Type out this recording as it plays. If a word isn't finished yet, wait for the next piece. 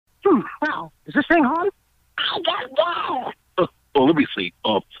Is this thing on? I got that. Oh, let me see.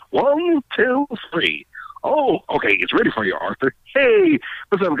 1, 2, 3. Oh, okay. It's ready for you, Arthur. Hey,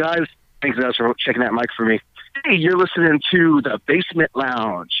 what's up, guys? Thanks, guys, for checking that mic for me. Hey, you're listening to the Basement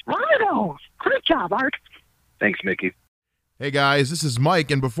Lounge. Right. Great job, Art. Thanks, Mickey. Hey guys, this is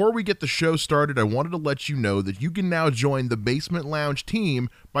Mike, and before we get the show started, I wanted to let you know that you can now join the Basement Lounge team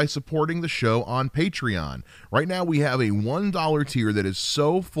by supporting the show on Patreon. Right now we have a $1 tier that is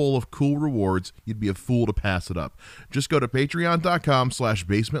so full of cool rewards, you'd be a fool to pass it up. Just go to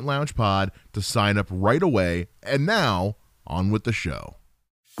patreon.com/basementloungepod to sign up right away, and now, on with the show.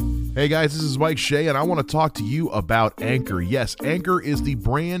 Hey guys, this is Mike Shea, and I want to talk to you about Anchor. Yes, Anchor is the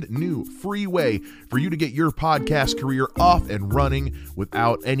brand new free way for you to get your podcast career off and running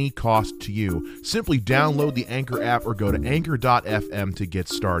without any cost to you. Simply download the Anchor app or go to anchor.fm to get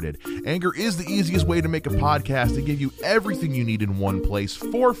started. Anchor is the easiest way to make a podcast to give you everything you need in one place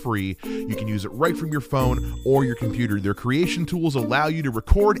for free. You can use it right from your phone or your computer. Their creation tools allow you to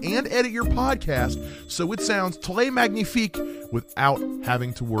record and edit your podcast so it sounds très magnifique without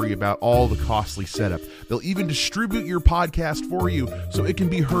having to worry about all the costly setup. They'll even distribute your podcast for you so it can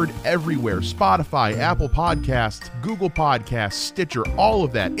be heard everywhere. Spotify, Apple Podcasts, Google Podcasts, Stitcher, all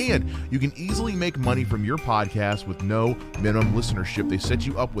of that. And you can easily make money from your podcast with no minimum listenership. They set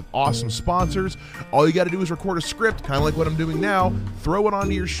you up with awesome sponsors. All you got to do is record a script, kind of like what I'm doing now, throw it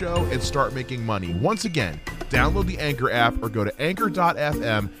onto your show, and start making money. Once again, download the Anchor app or go to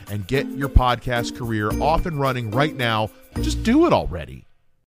anchor.fm and get your podcast career off and running right now. Just do it already.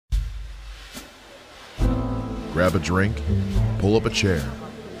 Grab a drink, pull up a chair,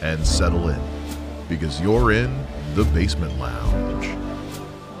 and settle in, because you're in the Basement Lounge.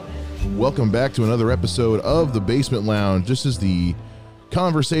 Welcome back to another episode of the Basement Lounge. This is the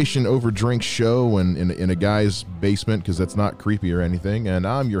conversation over drink show in a guy's basement, because that's not creepy or anything. And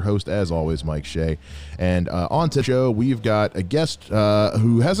I'm your host, as always, Mike Shea. And on today's show, we've got a guest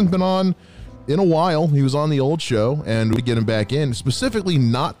who hasn't been on in a while. He was on the old show, and we get him back in, specifically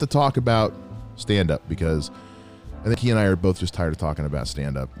not to talk about stand-up, because I think he and I are both just tired of talking about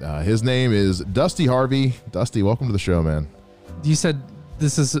stand-up. His name is Dusty Harvey. Dusty, welcome to the show, man. You said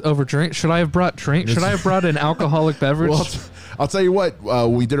this is over drink. Should I have brought drink? Should I have brought an alcoholic beverage? Well, I'll tell you what,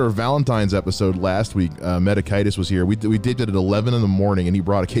 we did our Valentine's episode last week. Metakitis was here. We did it at 11 in the morning, and he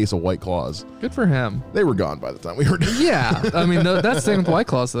brought a case of White Claws. Good for him. They were gone by the time we were done. Yeah, I mean, that's the thing with White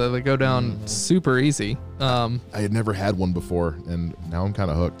Claws, though. They go down super easy. I had never had one before, and now I'm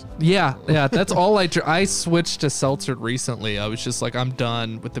kind of hooked. Yeah, that's all I switched to seltzer recently. I was just like, I'm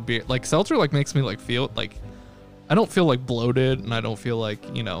done with the beer. Like, seltzer like makes me like feel like I don't feel like bloated, and I don't feel like,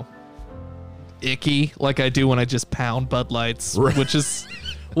 icky like I do when I just pound Bud Lights, right, which is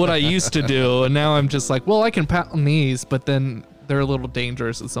what I used to do. And now I'm just like, well, I can pound these, but then they're a little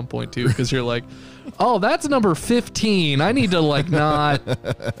dangerous at some point too, because you're like, oh, that's number 15. I need to like not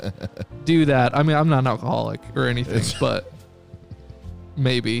do that. I mean, I'm not an alcoholic or anything, but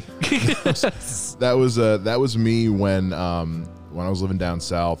maybe. That was me when I was living down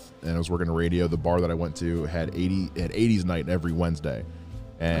south and I was working radio. The bar that I went to had 80s night every Wednesday.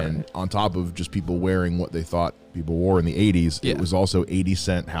 And right, on top of just people wearing what they thought people wore in the 80s, yeah, it was also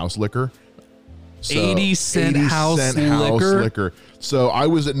 80-cent house liquor. So 80-cent house liquor. So I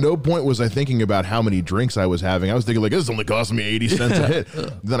was at no point was I thinking about how many drinks I was having. I was thinking like, this is only costing me 80 cents a hit.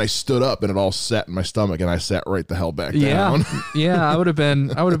 Then I stood up and it all set in my stomach, and I sat right the hell back down. Yeah, I would have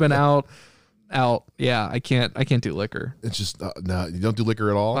been out. Yeah, I can't do liquor. It's just no, you don't do liquor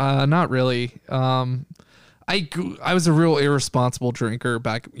at all? Not really. I was a real irresponsible drinker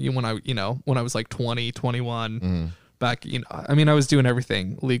back when I was like 20, 21. Mm. Back, I mean, I was doing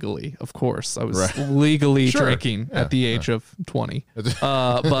everything legally, of course. I was legally drinking at the age of 20. But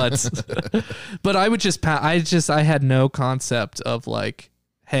I would I had no concept of like,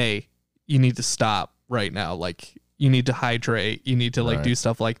 hey, you need to stop right now. Like, you need to hydrate. You need to like do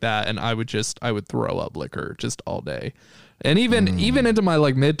stuff like that. And I would throw up liquor just all day. And even into my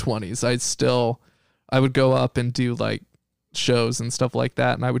like mid 20s, I would go up and do like shows and stuff like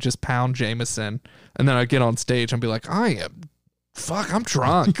that, and I would just pound Jameson, and then I'd get on stage and be like, I'm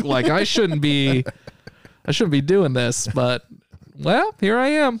drunk. Like, I shouldn't be doing this, but well, here I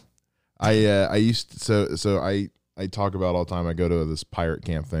am. I talk about all the time. I go to this pirate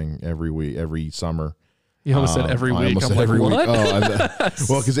camp thing every summer. You almost said every week. I'm like, every what? Week.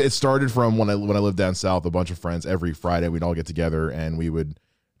 Well, because it started from when I lived down south. A bunch of friends every Friday we'd all get together, and we would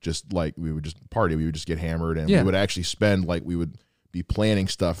just party. We would just get hammered, and we would actually we would be planning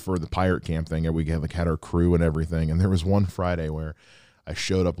stuff for the pirate camp thing, and we had our crew and everything. And there was one Friday where I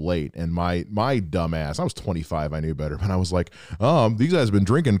showed up late, and my dumb ass, I was 25, I knew better, but I was like, these guys have been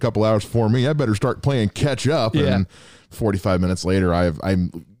drinking a couple hours before me. I better start playing catch up. Yeah. And 45 minutes later,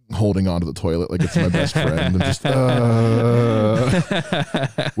 I'm holding onto the toilet like it's my best friend, and just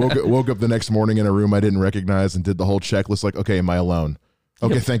woke up the next morning in a room I didn't recognize and did the whole checklist. Like, okay, am I alone?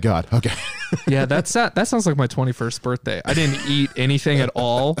 Okay, yep. Thank God. Okay. Yeah, that sounds like my 21st birthday. I didn't eat anything at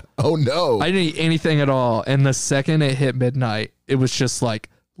all. Oh no, I didn't eat anything at all. And the second it hit midnight, it was just like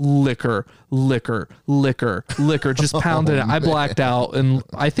liquor, just pounding it. I blacked out in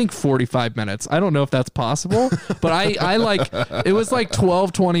I think 45 minutes. I don't know if that's possible, but I like it was like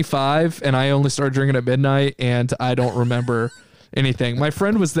 12:25, and I only started drinking at midnight, and I don't remember anything. My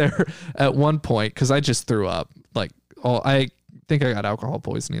friend was there at one point because I just threw up. Like I think I got alcohol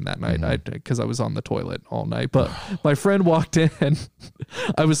poisoning that night because I was on the toilet all night. But my friend walked in.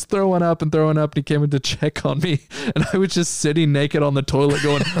 I was throwing up, and he came in to check on me, and I was just sitting naked on the toilet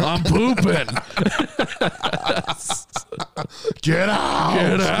going, I'm pooping. Get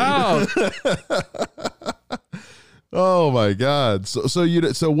out. Oh my God. So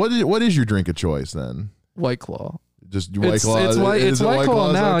what is your drink of choice then? White Claw. Just White Claw. It's White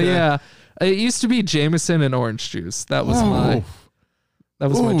Claw now. Okay. Yeah. It used to be Jameson and orange juice. That was my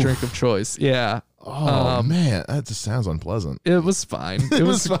drink of choice. Yeah. Oh man, that just sounds unpleasant. It was fine. It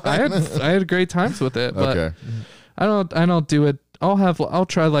was fine. I had great times with it, but okay. I don't do it. I'll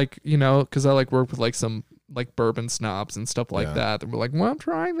try like, cause I like work with like some like bourbon snobs and stuff like that. And we're like, well, I'm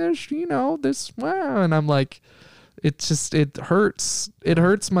trying this, and I'm like, it hurts. It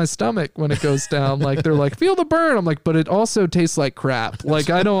hurts my stomach when it goes down. Like they're like, feel the burn. I'm like, but it also tastes like crap. Like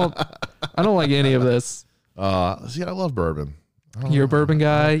I don't like any of this. See, I love bourbon. You're a bourbon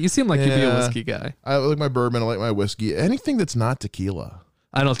guy. You seem like you'd be a whiskey guy. I like my bourbon. I like my whiskey. Anything that's not tequila.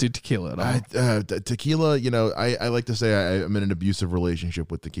 I don't do tequila at all. Tequila, I like to say I'm in an abusive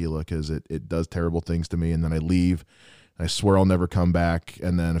relationship with tequila because it does terrible things to me, and then I leave. I swear I'll never come back,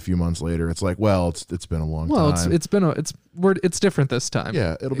 and then a few months later, it's like, well, it's been a long time. It's different this time.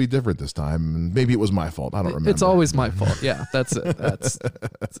 Yeah, it'll be different this time, and maybe it was my fault. I don't remember. It's always my fault. Yeah, that's it. That's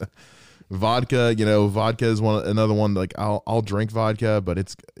vodka. Vodka is another one. Like I'll drink vodka, but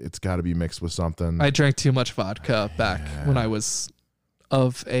it's got to be mixed with something. I drank too much vodka back when I was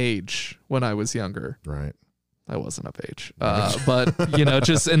of age. When I was younger, right? I wasn't of age, but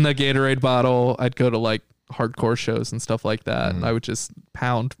just in the Gatorade bottle, I'd go to like hardcore shows and stuff like that, and I would just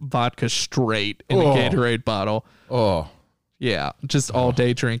pound vodka straight in a Gatorade bottle. Oh, yeah, just all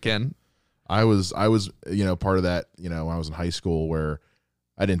day drinking. I was part of that. When I was in high school, where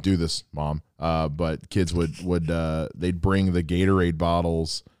I didn't do this, Mom, but kids would they'd bring the Gatorade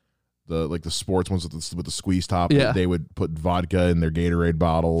bottles, the sports ones with the squeeze top. Yeah. They would put vodka in their Gatorade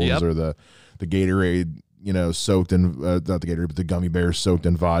bottles, or the Gatorade. Soaked in not the Gatorade, but the gummy bears soaked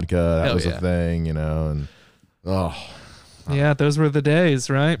in vodka. That was a thing, and yeah, those were the days,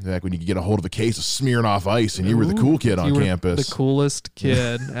 right? Back when you could get a hold of a case of Smirnoff Ice, and you were the cool kid on campus, the coolest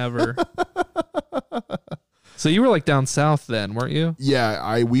kid ever. So you were like down south then, weren't you? Yeah,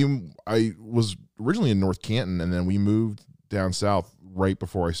 I was originally in North Canton, and then we moved down south right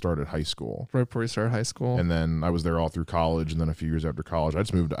before I started high school. Right before you started high school. And then I was there all through college, and then a few years after college, I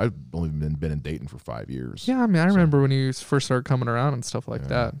just moved. I've only been in Dayton for 5 years. Yeah, I mean, I remember when you first started coming around and stuff like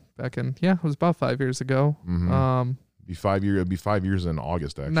that. Back in, it was about 5 years ago. Mm-hmm. It'd be 5 years in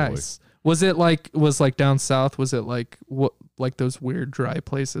August, actually. Nice. Was like down south? Was it like what, like those weird dry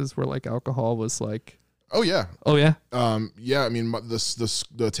places where like alcohol was like? Oh yeah. Oh yeah. Yeah. I mean,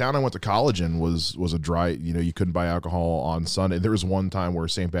 the town I went to college in was a dry. You couldn't buy alcohol on Sunday. There was one time where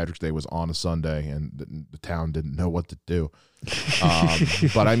St. Patrick's Day was on a Sunday, and the town didn't know what to do.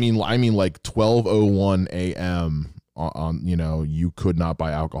 But I mean, like 12:01 a.m. on you could not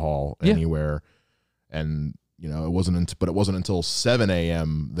buy alcohol anywhere, and it wasn't until 7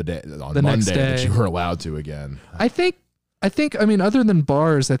 a.m. the Monday that you were allowed to again. I mean, other than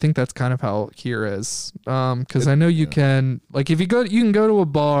bars, I think that's kind of how here is. Because I know you can, like, if you can go to a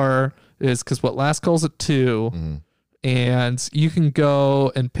bar, because last call's at 2, and you can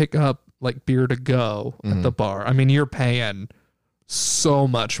go and pick up like beer to go at the bar. I mean, you're paying so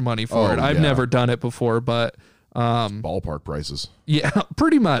much money for it. I've never done it before, but ballpark prices. Yeah,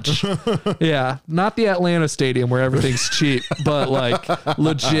 pretty much. Yeah, not the Atlanta Stadium where everything's cheap, but like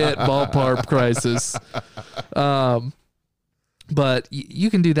legit ballpark prices. But you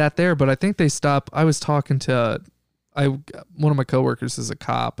can do that there. But I think they stop. I was talking to one of my coworkers is a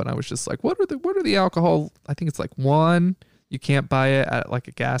cop, and I was just like, what are the alcohol? I think it's like 1. You can't buy it at like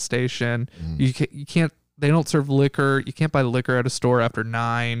a gas station. You can't. They don't serve liquor. You can't buy liquor at a store after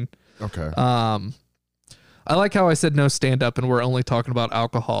 9. Okay. I like how I said no stand up and we're only talking about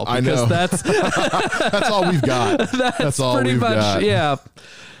alcohol because I know. that's that's all we've got. that's all pretty we've much got. Yeah.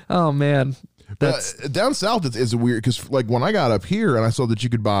 Oh man. That's Down south it's weird because like when I got up here and I saw that you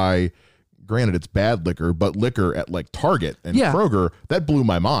could buy, granted it's bad liquor, but liquor at like Target and Kroger, that blew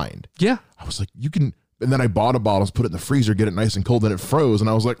my mind. Yeah. I was like, you can. And then I bought a bottle, put it in the freezer, get it nice and cold, then it froze, and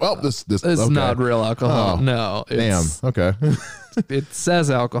I was like, "Well, this it's okay. not real alcohol." Oh, no, damn. Okay. It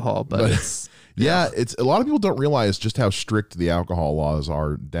says alcohol, but it's it's a lot of people don't realize just how strict the alcohol laws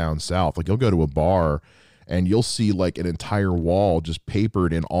are down south. Like you'll go to a bar, and you'll see like an entire wall just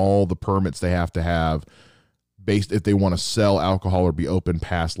papered in all the permits they have to have, based if they want to sell alcohol or be open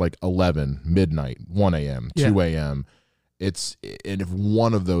past like 11, midnight, 1 a.m., 2 a.m. And if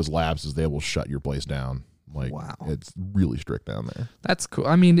one of those lapses, they will shut your place down. Like, wow. It's really strict down there. That's cool.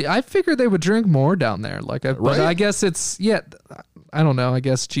 I mean, I figured they would drink more down there. Like, but I guess it's I don't know. I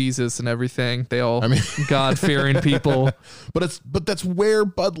guess Jesus and everything. They all God-fearing people. But that's where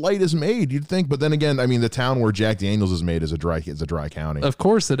Bud Light is made. You'd think, but then again, I mean, the town where Jack Daniels is made is a dry county. Of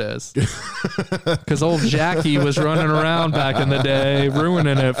course it is, because old Jackie was running around back in the day,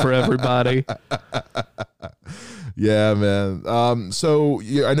 ruining it for everybody. Yeah, man. So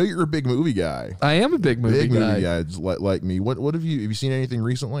I know you're a big movie guy. I am a big movie guy. Just like me. What have you seen anything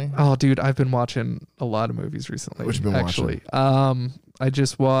recently? Oh, dude, I've been watching a lot of movies recently. What you been watching? I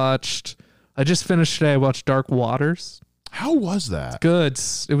just finished today. I watched Dark Waters. How was that? Good.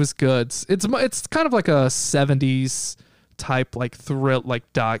 It was good. It's kind of like a 70s type like thrill, like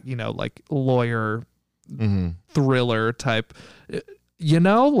like lawyer thriller type.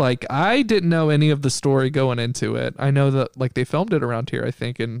 Like I didn't know any of the story going into it. I know that like they filmed it around here, I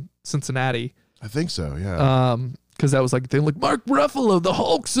think in Cincinnati. I think so, yeah. Because that was like they like Mark Ruffalo, the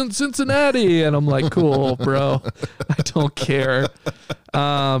Hulk's in Cincinnati, and I'm like, cool, bro. I don't care.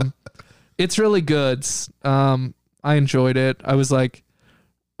 It's really good. I enjoyed it. I was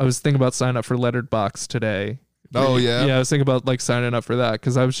thinking about signing up for Letterboxd today. Oh yeah. Yeah, I was thinking about like signing up for that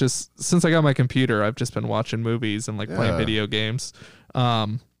because I was since I got my computer, I've just been watching movies and like playing video games.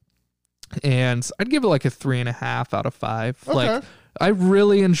 And I'd give it like a 3.5 out of 5. Okay. Like I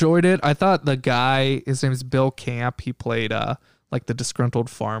really enjoyed it. I thought the guy, his name is Bill Camp. He played like the disgruntled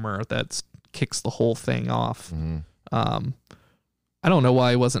farmer that kicks the whole thing off. I don't know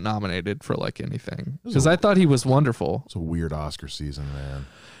why he wasn't nominated for like anything because I thought he was wonderful. It's a weird Oscar season, man.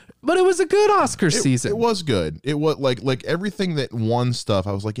 But it was a good Oscar season. It was good. It was like everything that won stuff.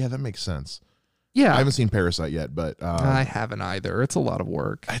 I was like, yeah, that makes sense. Yeah, I haven't seen Parasite yet, but I haven't either. It's a lot of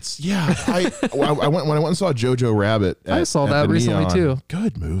work. I went and saw Jojo Rabbit. I saw that recently too.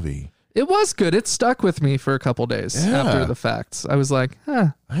 Good movie. It was good. It stuck with me for a couple days after the facts. I was like,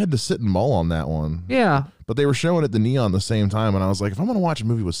 huh. I had to sit and mull on that one. Yeah. But they were showing it the Neon the same time, and I was like, if I'm going to watch a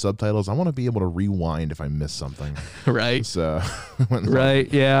movie with subtitles, I want to be able to rewind if I miss something. Right. So, right.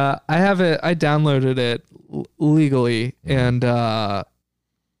 Yeah. I have it. I downloaded it legally, and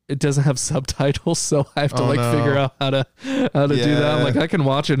it doesn't have subtitles, so I have to figure out how to do that. I'm like, I can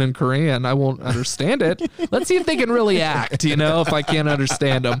watch it in Korean. I won't understand it. Let's see if they can really act, if I can't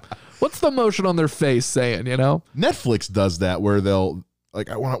understand them. What's the emotion on their face saying, Netflix does that where they'll like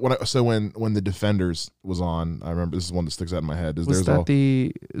when the Defenders was on, I remember this is one that sticks out in my head. Was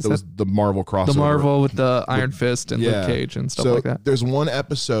the Marvel crossover? The Marvel with the Iron Fist and Luke Cage and stuff like that. There's one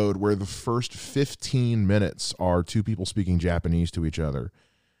episode where the first 15 minutes are two people speaking Japanese to each other.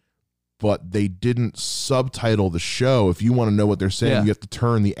 But they didn't subtitle the show. If you want to know what they're saying, you have to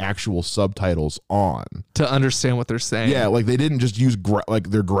turn the actual subtitles on to understand what they're saying. Yeah, like they didn't just use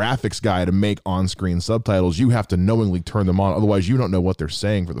their graphics guy to make on-screen subtitles. You have to knowingly turn them on, otherwise you don't know what they're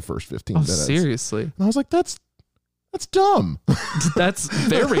saying for the first 15 minutes. Seriously? And I was like, that's dumb. That's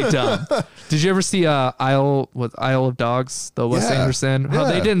very dumb. Did you ever see Isle of Dogs, the Wes Anderson? How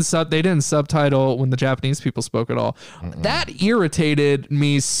they didn't subtitle when the Japanese people spoke at all. That irritated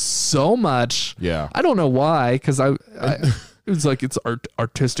me so much. Yeah. I don't know why, because it was like it's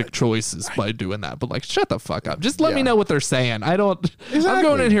artistic choices by doing that, but like shut the fuck up. Just let me know what they're saying. I'm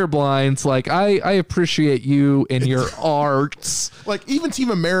going in here blind. It's like I appreciate you and your arts. Like even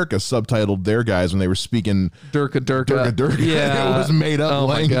Team America subtitled their guys when they were speaking Durka. Yeah, it was made up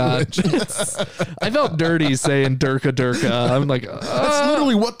language. My God. I felt dirty saying Durka. I'm like, that's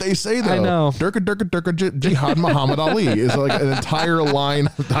literally what they say though. I know. Durka Jihad Muhammad Ali is like an entire line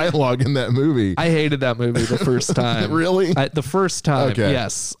of dialogue in that movie. I hated that movie the first time. Really? The first time,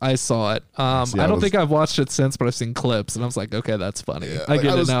 yes, I saw it. I don't think I've watched it since, but I've seen clips, and I was like, okay, that's funny. Yeah, I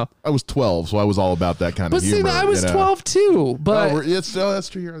get it now. I was 12, so I was all about that kind of humor. But see, I was 12 too. But that's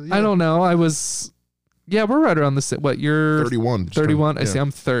true. Yeah. I don't know. I was, we're right around the same. What, you're 31? 31. I see.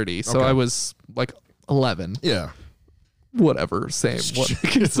 I'm 30, so I was like 11. Yeah. Whatever, same.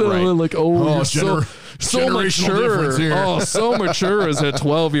 So Right. like, you're so generational difference mature. here. Oh, so mature as a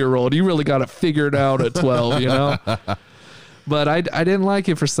 12-year-old. You really got it figured out at 12, you know? But I didn't like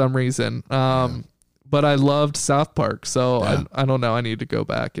it for some reason. But I loved South Park, so I don't know. I need to go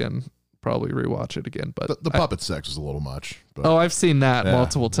back and probably rewatch it again. But The puppet sex was a little much. But, I've seen that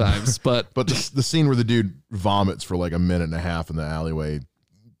multiple times. But the scene where the dude vomits for like a minute and a half in the alleyway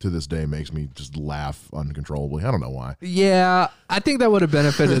to this day makes me just laugh uncontrollably. I don't know why. yeah, I think that would have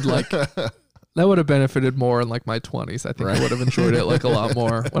benefited more in like my 20s. I think I would have enjoyed it like a lot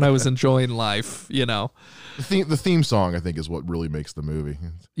more when I was enjoying life, you know. The theme song, I think, is what really makes the movie.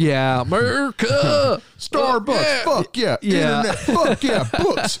 Yeah, America, Starbucks, fuck yeah, internet, fuck yeah,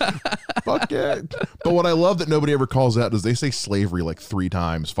 books, fuck yeah. But what I love that nobody ever calls out is they say slavery like 3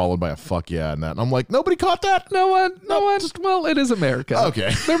 times, followed by a fuck yeah and that. And I'm like, nobody caught that? No one. Well, it is America.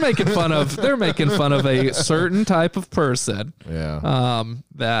 Okay. They're making fun of a certain type of person. Yeah.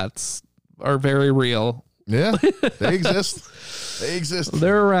 That's are very real. Yeah, they exist. They exist.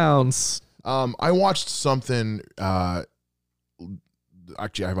 They're around. I watched something. Actually,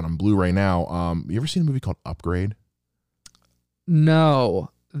 I have it on Blu-ray now. You ever seen a movie called Upgrade? No,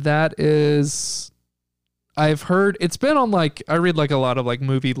 that is. I've heard it's been on like I read like a lot of like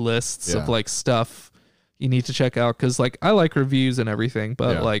movie lists of like stuff you need to check out because like I like reviews and everything,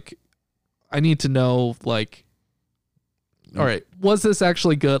 but like I need to know like. All right, was this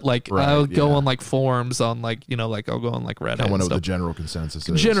actually good? Like, I'll go on like forums on like, you know, like I'll go on like Reddit. I want to know what the general consensus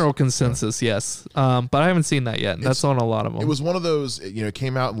is. General consensus, yes. But I haven't seen that yet. And that's on a lot of them. It was one of those, you know, it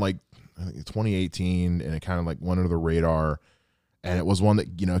came out in like I think 2018 and it kind of like went under the radar. And it was one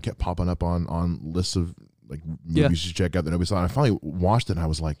that, you know, kept popping up on lists of like movies you should check out that nobody saw. And I finally watched it and I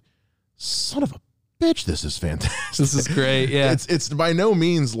was like, son of a bitch, this is fantastic. This is great. Yeah. It's by no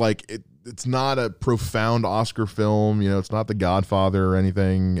means like it's not a profound Oscar film, you know, it's not The Godfather or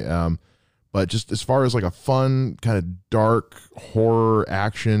anything. But just as far as like a fun kind of dark horror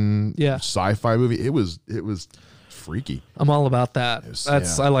action sci-fi movie, it was freaky. I'm all about that.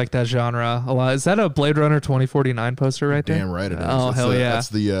 I like that genre a lot. Is that a Blade Runner 2049 poster right there? Damn right it is. Oh, hell yeah. That's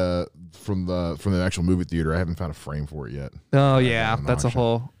the from the actual movie theater. I haven't found a frame for it yet. Oh yeah, that's a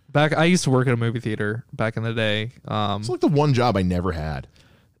whole I used to work at a movie theater back in the day. It's like the one job I never had.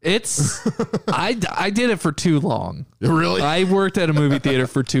 I did it for too long. Really? I worked at a movie theater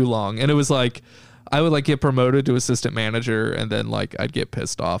for too long, and it was like I would like get promoted to assistant manager, and then like I'd get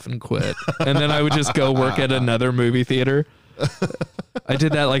pissed off and quit, and then I would just go work at another movie theater. I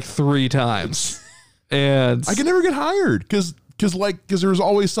did that like 3 times, and I could never get hired because there was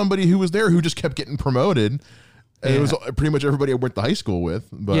always somebody who was there who just kept getting promoted. And it was pretty much everybody I went to high school with.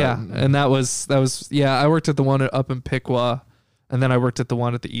 But and that was I worked at the one up in Piqua. And then I worked at the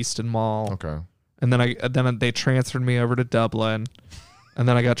one at the Easton Mall. Okay. And then they transferred me over to Dublin. And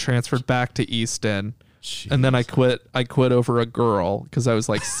then I got transferred back to Easton. Jeez. And then I quit over a girl because I was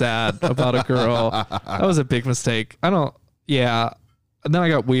like sad about a girl. That was a big mistake. And then I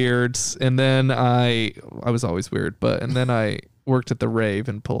got weird. And then I was always weird, and then I worked at the Rave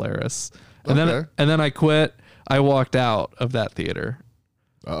in Polaris. And then I quit. I walked out of that theater.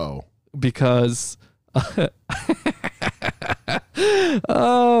 Uh-oh. Because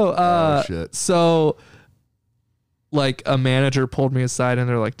shit. So like a manager pulled me aside and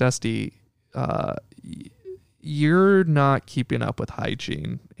they're like, Dusty, you're not keeping up with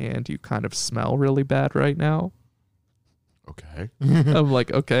hygiene and you kind of smell really bad right now. Okay. I'm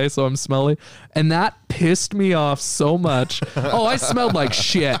like, okay, so I'm smelly. And that pissed me off so much. Oh, I smelled like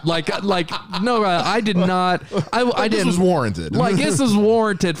shit. Like no, I did not. I didn't. This was warranted. Like this was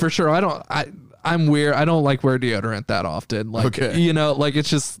warranted for sure. I'm weird. I don't like wear deodorant that often. Like, you know, like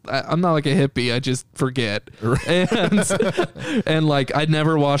it's just, I'm not like a hippie. I just forget. And like, I'd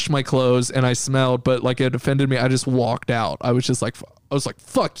never washed my clothes and I smelled, but like it offended me. I just walked out. I was like,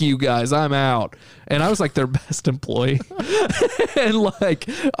 fuck you guys. I'm out. And I was like their best employee. And like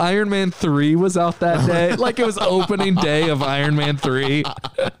Iron Man 3 was out that day. Like it was opening day of Iron Man 3.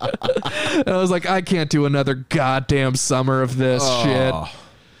 And I was like, I can't do another goddamn summer of this shit.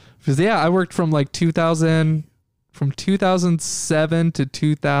 Because I worked from like 2007 to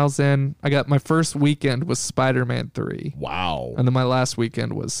 2000. I got my first weekend was Spider-Man 3. Wow. And then my last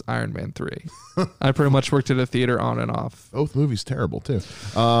weekend was Iron Man 3. I pretty much worked at a theater on and off. Both movies terrible too.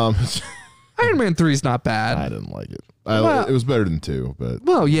 Iron Man 3 is not bad. I didn't like it. It was better than 2, but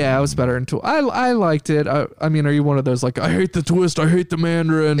well, yeah, it was better than 2. I liked it. I mean, are you one of those like I hate the twist, I hate the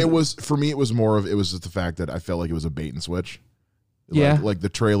Mandarin? It was for me. It was more of it was just the fact that I felt like it was a bait and switch. Yeah. Like the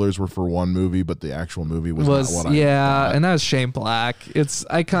trailers were for one movie, but the actual movie was not what I thought. And that was Shane Black. You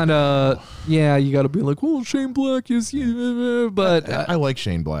got to be like, well, Shane Black is, but I like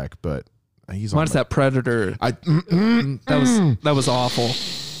Shane Black, but he's minus that Predator. That was awful.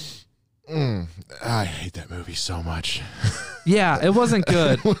 I hate that movie so much. Yeah, it wasn't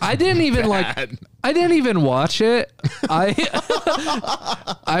good. I didn't even watch it. I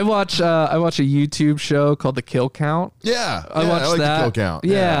watch a YouTube show called The Kill Count. Yeah, I watched like that. The Kill Count.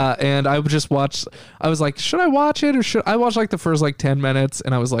 Yeah, and I would just watch. I was like, should I watch it or should I watch like the first like 10 minutes?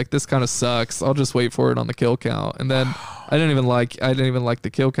 And I was like, this kind of sucks. I'll just wait for it on The Kill Count. And then I didn't even like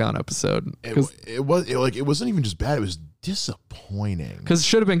the Kill Count episode. It wasn't even just bad. It was disappointing because it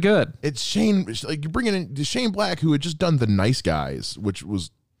should have been good. It's Shane, like you're bringing in Shane Black, who had just done The Nice Guys, which was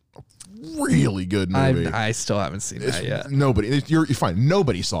a really good movie. I still haven't seen that yet. You're fine.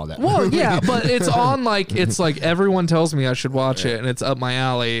 Nobody saw that. Well, movie. yeah, but it's on it's like everyone tells me I should watch it, and it's up my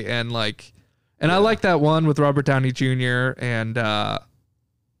alley, and I like that one with Robert Downey Jr. and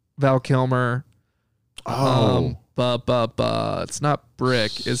Val Kilmer. But it's not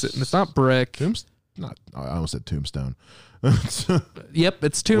Brick, is it? It's not Brick. I almost said Tombstone. Yep,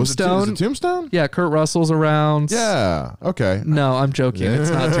 it's Tombstone. Is it Tombstone? Yeah, Kurt Russell's around. Yeah. Okay. No, I'm joking. It's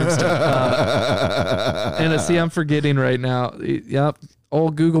not Tombstone. And I'm forgetting right now. Yep.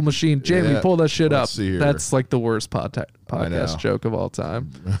 Old Google machine. Jamie, pull that shit up. That's like the worst podcast joke of all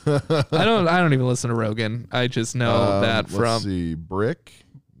time. I don't even listen to Rogan. I just know that from. Let's see. Brick.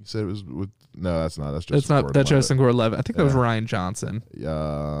 You said it was with. No, that's not. That's just. It's not. That's Justin Gordon-Levitt. I think that was Ryan Johnson.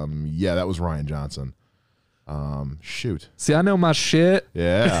 Yeah, that was Ryan Johnson. Shoot. See, I know my shit.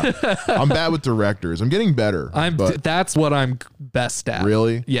 Yeah, I'm bad with directors. I'm getting better. That's what I'm best at.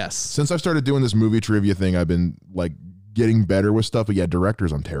 Really? Yes. Since I started doing this movie trivia thing, I've been like getting better with stuff. But yeah,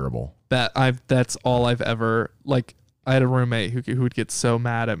 directors, I'm terrible. That's all I've ever like. I had a roommate who would get so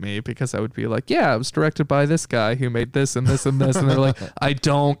mad at me because I would be like, yeah, it was directed by this guy who made this and this and this. And they're like, I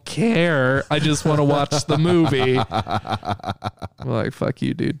don't care. I just want to watch the movie. I'm like, fuck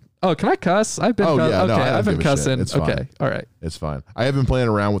you, dude. Oh, can I cuss? I've been I've been cussing. It's okay. Fine. All right. It's fine. I haven't playing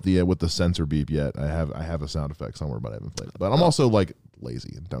around with the censor beep yet. I have a sound effect somewhere, but I haven't played it. But I'm also like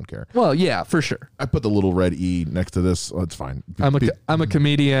lazy and don't care. Well, yeah, for sure. I put the little red E next to this. Oh, it's fine. I'm a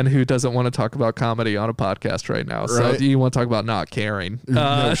comedian who doesn't want to talk about comedy on a podcast right now. So right? Do you want to talk about not caring?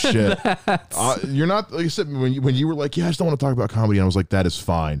 No shit. You're not, like you said, when you were like, yeah, I just don't want to talk about comedy. And I was like, that is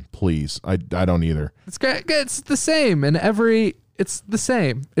fine. Please. I don't either. It's great. It's the same it's the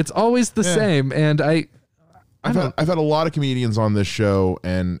same. It's always the same. And I've had a lot of comedians on this show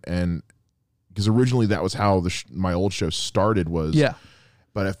and because originally that was how my old show started was. Yeah.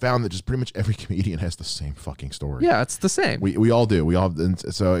 But I found that just pretty much every comedian has the same fucking story. Yeah, it's the same. We all do. And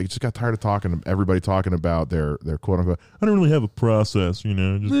so I just got tired of everybody talking about their quote unquote. I don't really have a process, you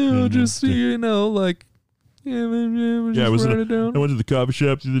know. Like. Yeah, I went to the coffee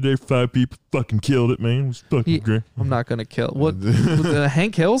shop the other day. 5 people fucking killed it, man. It was fucking great. I'm not gonna kill. What?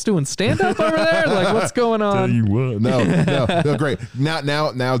 Hank Hill's doing stand up over there? Like, what's going on? Tell you what. No, great. Now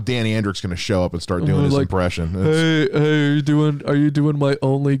Danny Andrick's gonna show up and start doing his impression. Hey, are you doing my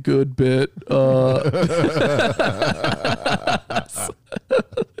only good bit?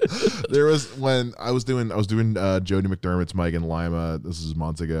 There was when I was doing Jody McDermott's Mike in Lima. This is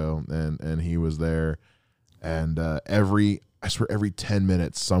months ago, and he was there. And every 10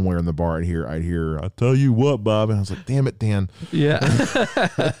 minutes somewhere in the bar I'd hear, I'll tell you what, Bob. And I was like, damn it, Dan. Yeah.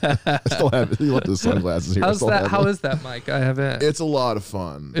 I still have it. You left the sunglasses here. How is that, Mike? I haven't. It's a lot of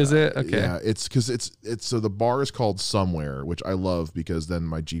fun. Is it? Okay. Yeah, it's because it's so the bar is called Somewhere, which I love because then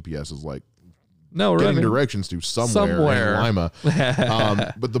my GPS is like getting directions to somewhere in Lima.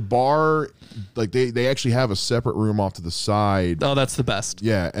 But the bar, like they actually have a separate room off to the side. Oh, that's the best.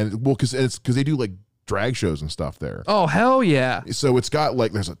 Yeah, and because they do like drag shows and stuff there. Oh, hell yeah. So it's got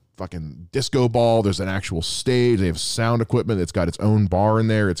like, there's a fucking disco ball, there's an actual stage, they have sound equipment, it's got its own bar in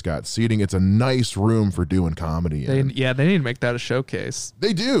there, it's got seating, it's a nice room for doing comedy. They need to make that a showcase.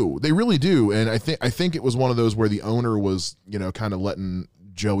 They do. They really do. And I think it was one of those where the owner was, kind of letting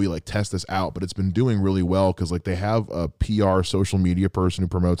Joey like test this out, but it's been doing really well because like they have a PR social media person who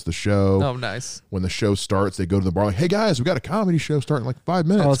promotes the show. Oh, nice. When the show starts, they go to the bar like, hey guys, we got a comedy show starting in like 5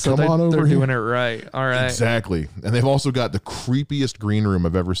 minutes. Oh, so come on over. They're here. doing it right. All right. Exactly. And they've also got the creepiest green room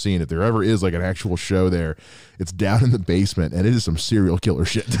I've ever seen. If there ever is like an actual show there, it's down in the basement and it is some serial killer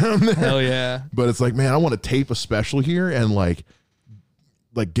shit down there. Hell yeah. But it's like, man, I want to tape a special here and like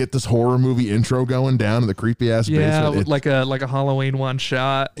get this horror movie intro going down in the creepy ass basement. Yeah, like a Halloween one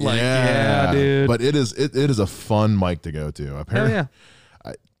shot. Like, yeah, dude. But it is a fun mic to go to. Apparently, yeah.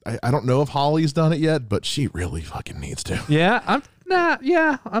 I don't know if Holly's done it yet, but she really fucking needs to. Yeah, Nah,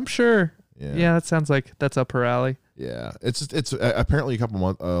 yeah, I'm sure. Yeah. Yeah, that sounds like that's up her alley. Yeah, it's apparently a couple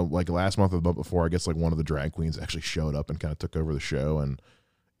months, like last month or the month before, I guess like one of the drag queens actually showed up and kind of took over the show, and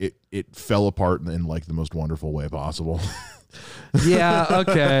it fell apart in like the most wonderful way possible. Yeah.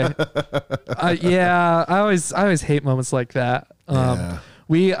 Okay. Yeah. I always hate moments like that.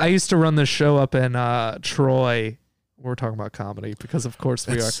 I used to run this show up in Troy. We're talking about comedy because of course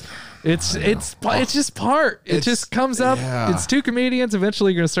we are. It's just part. It just comes up. Yeah. It's two comedians.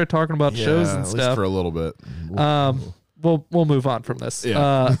 Eventually you're going to start talking about shows and at stuff. least for a little bit. We'll move on from this.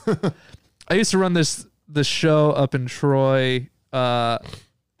 Yeah. I used to run this show up in Troy. And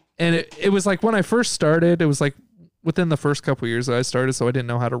it was like when I first started, it was like within the first couple of years that I started, so I didn't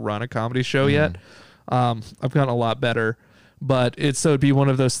know how to run a comedy show yet. I've gotten a lot better, but it'd be one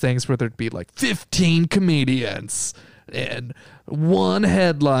of those things where there'd be like 15 comedians and one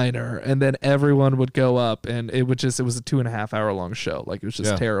headliner, and then everyone would go up, and it was a 2.5 hour long show. Like, it was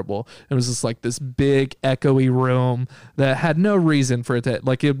just terrible. It was just like this big echoey room that had no reason for it to,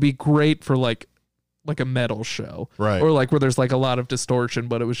 like, it'd be great for like a metal show, right? Or like where there's like a lot of distortion,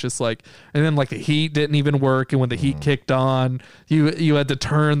 but it was just like, and then like the heat didn't even work, and when the heat kicked on, you had to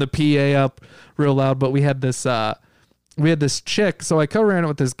turn the PA up real loud. But we had this chick, so I co-ran it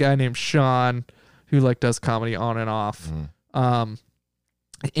with this guy named Sean, who like does comedy on and off.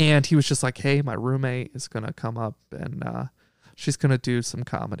 And he was just like, hey, my roommate is gonna come up and she's gonna do some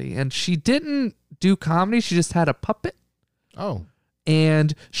comedy, and she didn't do comedy, she just had a puppet.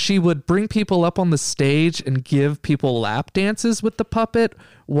 And she would bring people up on the stage and give people lap dances with the puppet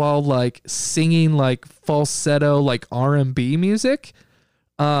while like singing like falsetto, like R&B music.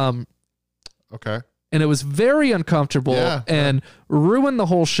 Okay. And it was very uncomfortable and ruined the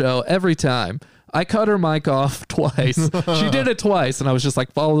whole show every time. I cut her mic off twice. She did it twice, and I was just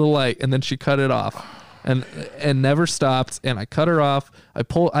like, follow the light, and then she cut it off and never stopped. And I cut her off.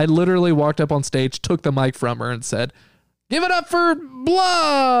 I literally walked up on stage, took the mic from her, and said, give it up for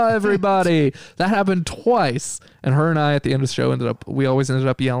blah, everybody. That happened twice. And her and I at the end of the show we always ended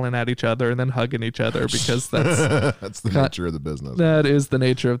up yelling at each other and then hugging each other because that's the nature of the business. That is the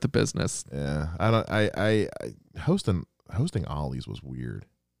nature of the business. Yeah. I hosting Ollie's was weird.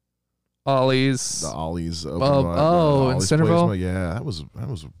 Ollie's. The Ollie's. In Centerville? Yeah, that was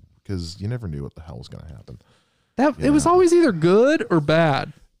because you never knew what the hell was going to happen. It was always either good or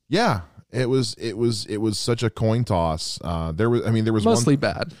bad. Yeah. It was such a coin toss. There was mostly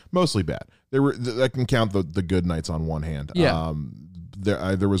bad. Mostly bad. I can count the good nights on one hand. Yeah.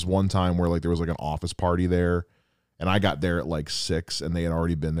 There was one time where like there was like an office party there, and I got there at like 6, and they had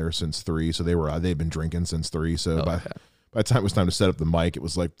already been there since 3. So they'd been drinking since 3. So by the time it was time to set up the mic, it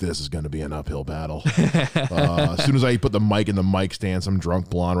was like, this is going to be an uphill battle. As soon as I put the mic in the mic stand, some drunk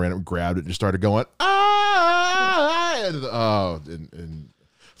blonde ran up and grabbed it and just started going, and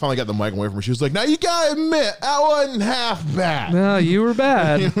finally got the mic away from her. She was like, now you gotta admit, that wasn't half bad. No, you were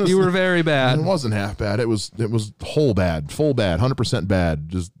bad. You were very bad. It wasn't half bad. It was full bad, 100% bad.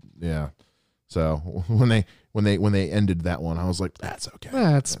 Just, yeah. So when they ended that one, I was like, that's okay.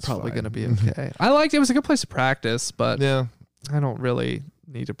 That's probably going to be okay. I liked it. It was a good place to practice, but yeah, I don't really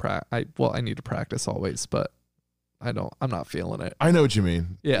need to practice. I need to practice always, but I'm not feeling it. I know what you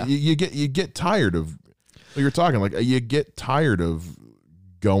mean. Yeah. You get tired of, you're talking like you get tired of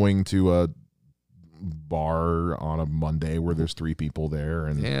going to a bar on a Monday where there's 3 people there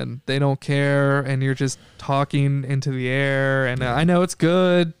and they don't care, and you're just talking into the air, and I know it's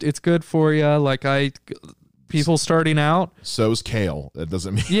good for you. Like people starting out, so's kale. That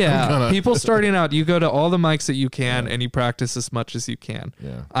doesn't mean people starting out, you go to all the mics that you can and you practice as much as you can.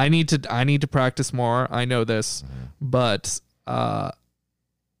 Yeah. I need to practice more. I know this, but I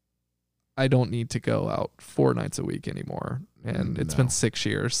don't need to go out 4 nights a week anymore. And it's been 6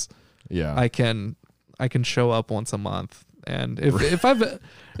 years. Yeah. I can show up once a month. And if I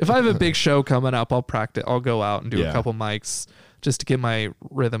have a big show coming up, I'll practice. I'll go out and do a couple mics just to get my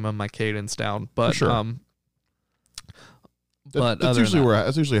rhythm and my cadence down. But that's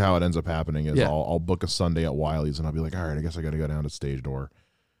usually how it ends up happening. Is I'll book a Sunday at Wiley's and I'll be like, all right, I guess I got to go down to Stage Door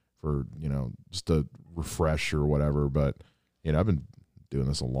for just to refresh or whatever. But I've been doing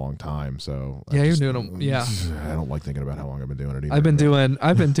this a long time, so you're doing them. Yeah, I don't like thinking about how long I've been doing it either. I've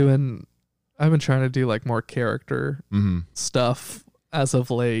been trying to do like more character stuff as of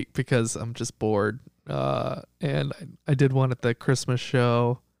late because I'm just bored. And I did one at the Christmas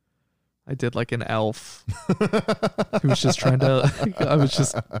show. I did like an elf who was just trying to. I was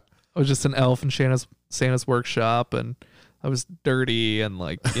just an elf in Santa's workshop, and I was dirty and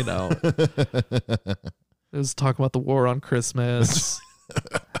like I was talking about the war on Christmas.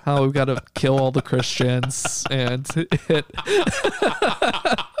 how we've got to kill all the Christians and hit.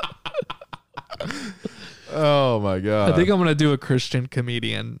 Oh my God. I think I'm going to do a Christian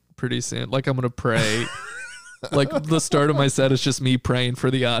comedian pretty soon. Like I'm going to pray. Like the start of my set is just me praying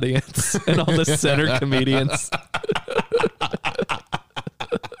for the audience and all the center comedians.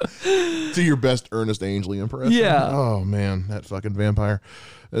 Do your best Ernest Angley impression. Yeah. Oh man, that fucking vampire.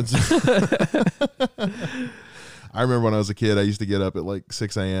 It's I remember when I was a kid, I used to get up at like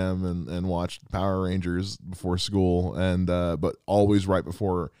 6 a.m. and watch Power Rangers before school, and but always right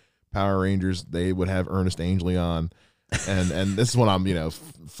before Power Rangers, they would have Ernest Angley on. And this is when I'm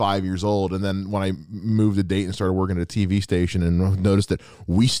 5 years old, and then when I moved to Dayton and started working at a TV station and noticed that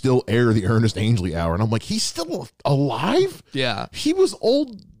we still air the Ernest Angley hour, and I'm like, he's still alive? Yeah, he was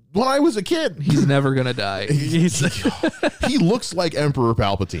old when I was a kid. He's never gonna die. He looks like Emperor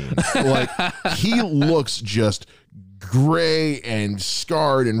Palpatine. Like he looks just gray and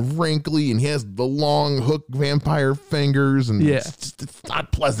scarred and wrinkly, and he has the long hook vampire fingers, and it's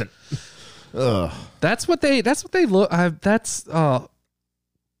not pleasant. Ugh. That's what they look. That's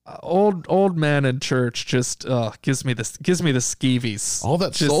old man in church just gives me the skeevies. All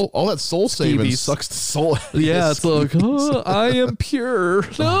that soul saving sucks the soul. Yeah, it's like I am pure.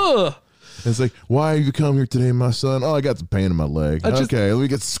 It's like, why you come here today, my son? Oh, I got some pain in my leg. Okay, let me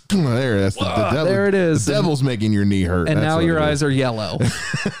get there. That's the devil. There it is. The devil's making your knee hurt. And now your eyes are yellow.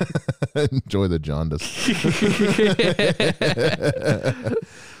 Enjoy the jaundice.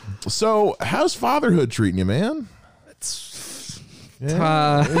 So, how's fatherhood treating you, man? Because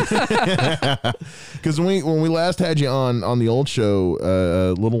when we last had you on the old show,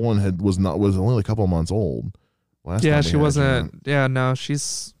 little one was only a couple months old. She wasn't. Yeah, no,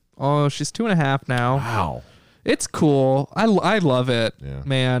 she's 2.5 now. Wow, it's cool. I love it, yeah.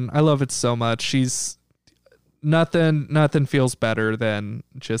 Man. I love it so much. She's nothing feels better than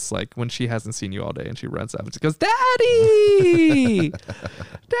just like when she hasn't seen you all day and she runs up and she goes, "Daddy,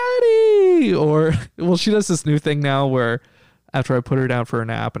 Daddy!" Or well, she does this new thing now where after I put her down for a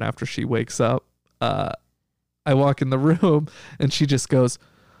nap and after she wakes up, I walk in the room and she just goes,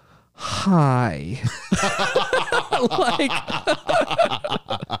 "Hi."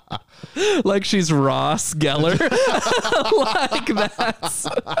 like she's Ross Geller. Like that's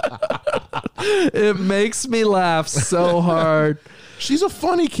it makes me laugh so hard. She's a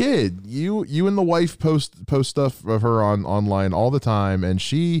funny kid. You and the wife post stuff of her online all the time, and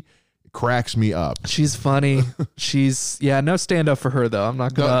she cracks me up. She's funny. She's no stand up for her though. I'm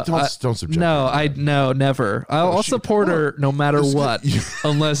not gonna don't subject no her. No, never. I'll support her no matter what,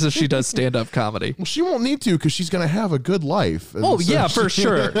 unless if she does stand up comedy. Well, she won't need to because she's gonna have a good life. Oh so yeah, for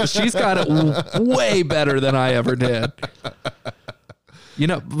sure. She's got it way better than I ever did.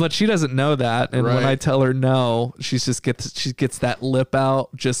 But she doesn't know that, and when I tell her no, she gets that lip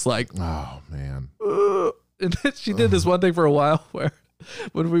out, just like, oh man. And then she did this one thing for a while where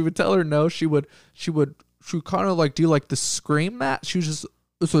when we would tell her no, she would kind of like do like the scream that she was just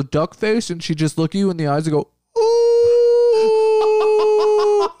it's a duck face, and she just look you in the eyes and go, ooh.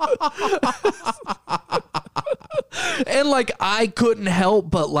 And like I couldn't help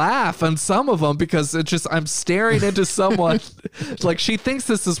but laugh on some of them because it's just I'm staring into someone like she thinks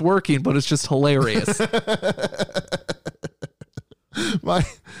this is working, but it's just hilarious.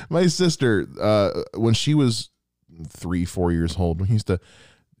 My sister, when she was 3-4 years old, we used to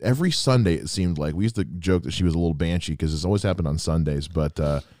every Sunday, it seemed like we used to joke that she was a little banshee because this always happened on Sundays, but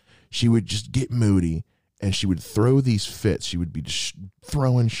she would just get moody and she would throw these fits. She would be just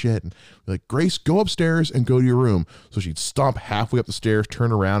throwing shit and be like, "Grace, go upstairs and go to your room." So she'd stomp halfway up the stairs,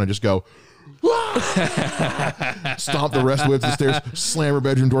 turn around, and just go stomp the rest of the way up the stairs, slam her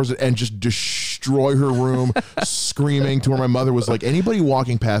bedroom doors, and just destroy her room, screaming to where my mother was like, "Anybody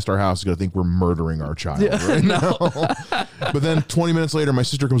walking past our house is going to think we're murdering our child right now." But then 20 minutes later, my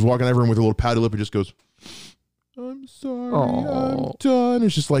sister comes walking over with a little pouty lip and just goes, "I'm sorry, I'm done."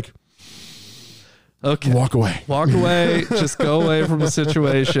 It's just like, okay, walk away. Just go away from the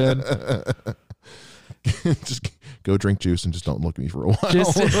situation. Just go drink juice and just don't look at me for a while.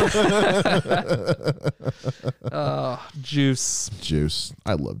 Juice.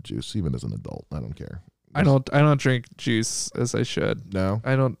 I love juice, even as an adult. I don't care. I don't drink juice as I should. No,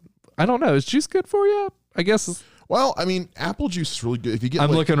 I don't know. Is juice good for you? I guess. Well, I mean, apple juice is really good. If you get,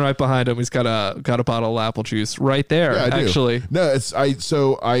 I'm looking right behind him. He's got a bottle of apple juice right there. Yeah, I do. Actually, no,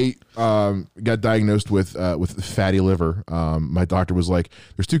 I got diagnosed with fatty liver. My doctor was like,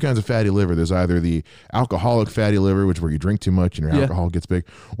 "There's two kinds of fatty liver. There's either the alcoholic fatty liver, which is where you drink too much and your alcohol gets big,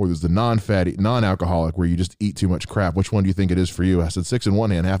 or there's the non-alcoholic where you just eat too much crap. Which one do you think it is for you?" I said, 6 in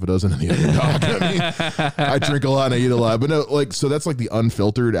one hand, half a dozen in the other. Dog. I mean, I drink a lot and I eat a lot, but no, like, so that's like the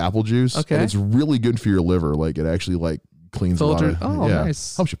unfiltered apple juice. Okay, and it's really good for your liver. Like, it actually like cleans filtered. a lot of,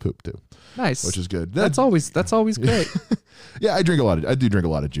 Nice. Helps you poop too. Nice, which is good. That's always great. Yeah, I do drink a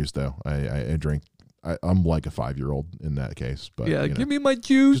lot of juice though. I drink. I'm like a 5-year-old in that case. But yeah, give me my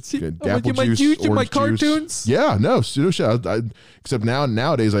juice. I want you my juice and my cartoons. Yeah, no, except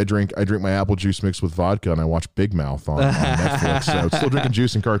nowadays I drink my apple juice mixed with vodka and I watch Big Mouth on Netflix. So I'm still drinking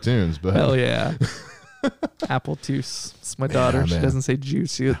juice and cartoons. But hell yeah. Apple juice. It's my daughter. Yeah, she doesn't say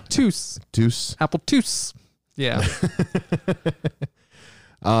juice. She goes toose. Toose. Apple juice. Yeah.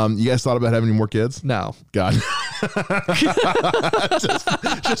 You guys thought about having any more kids? No. God.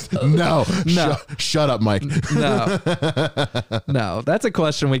 just no. Shut up, Mike. No. That's a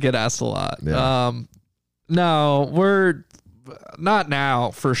question we get asked a lot. Yeah. No, we're not now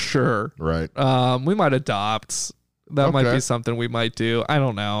for sure. Right. We might adopt. That might be something we might do. I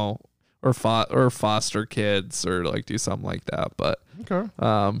don't know. Or foster kids or like do something like that. But okay.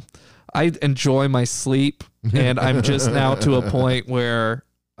 I enjoy my sleep and I'm just now to a point where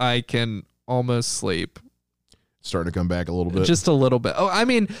I can almost sleep. Starting to come back a little bit. Just a little bit. Oh, I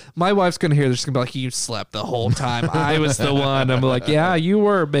mean, my wife's going to hear this. She's going to be like, "You slept the whole time. I was the one." I'm like, "Yeah, you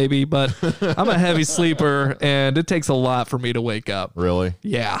were, baby, but I'm a heavy sleeper and it takes a lot for me to wake up." Really?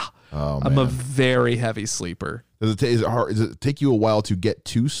 Yeah. Oh, I'm a very heavy sleeper. Does it take you a while to get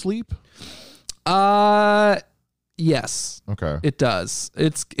to sleep? Yes. Okay. It does.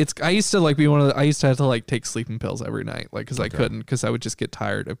 It's I used to like be I used to have to like take sleeping pills every night, like, cause I couldn't, cause I would just get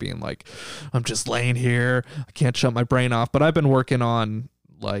tired of being like, I'm just laying here. I can't shut my brain off. But I've been working on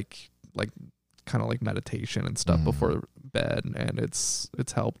like kind of like meditation and stuff before bed, and it's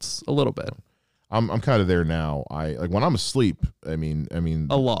helped a little bit. I'm kind of there now. I like when I'm asleep. I mean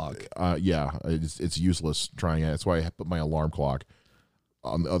a log. Yeah, it's useless trying it. That's why I put my alarm clock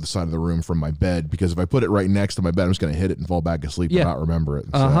on the other side of the room from my bed, because if I put it right next to my bed, I'm just going to hit it and fall back asleep and not remember it.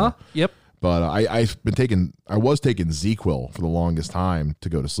 Yep. But I was taking ZQuil for the longest time to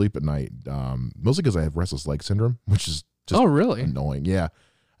go to sleep at night, mostly because I have restless leg syndrome, which is just really annoying. Yeah,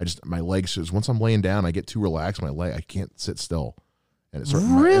 my legs, once I'm laying down, I get too relaxed. I can't sit still, and it's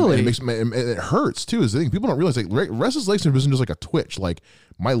really it makes it hurts too. Is the thing people don't realize, like, restless leg syndrome isn't just like a twitch. Like,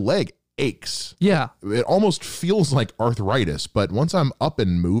 my leg aches. Yeah. It almost feels like arthritis, but once I'm up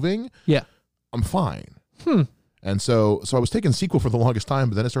and moving, I'm fine. And so I was taking ZQuil for the longest time,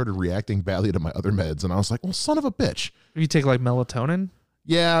 but then I started reacting badly to my other meds, and I was like, well, son of a bitch. You take like melatonin?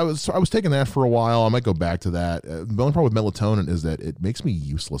 Yeah, I was taking that for a while. I might go back to that. The only problem with melatonin is that it makes me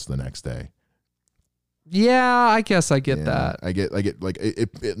useless the next day. Yeah, I guess I get that. I get like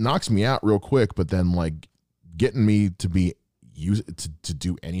it knocks me out real quick, but then like getting me to be to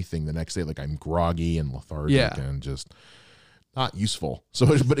do anything the next day, like I'm groggy and lethargic and just not useful. So,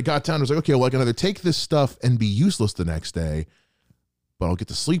 but it got down. I was like, okay, well, I can either take this stuff and be useless the next day, but I'll get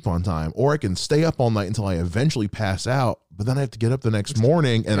to sleep on time, or I can stay up all night until I eventually pass out, but then I have to get up the next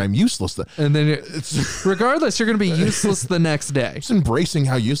morning and I'm useless. And then it's regardless, you're going to be useless the next day. Just embracing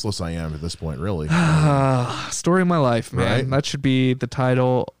how useless I am at this point, really. Story of my life, man. Right? That should be the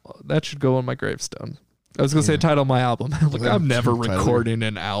title. That should go on my gravestone. I was going to say title of my album. Like, I'm never recording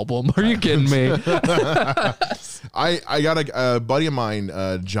an album. Are you kidding me? I got a buddy of mine,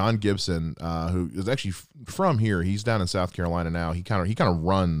 John Gibson, who is actually from here. He's down in South Carolina now. He kind of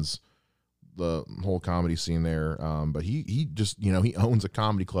runs the whole comedy scene there. But he just, he owns a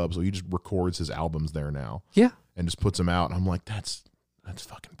comedy club, so he just records his albums there now. Yeah. And just puts them out. And I'm like, that's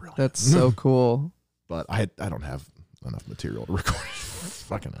fucking brilliant. That's so cool. But I don't have enough material to record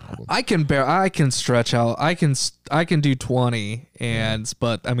fucking album. I can stretch out. I can do 20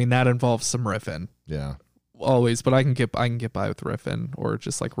 but I mean that involves some riffing. Yeah. Always, but I can get by with riffing or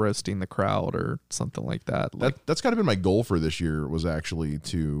just like roasting the crowd or something like that. That's kind of been my goal for this year, was actually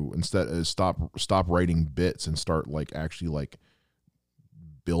to stop writing bits and start like actually like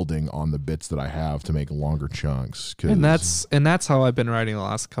building on the bits that I have to make longer chunks. And that's how I've been writing the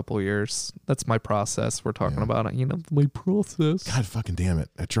last couple of years. That's my process. We're talking about it, my process. God fucking damn it.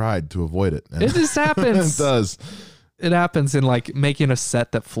 I tried to avoid it. It just happens. It does. It happens in like making a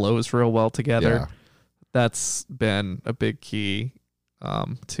set that flows real well together. Yeah. That's been a big key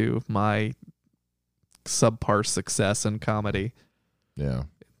to my subpar success in comedy. Yeah.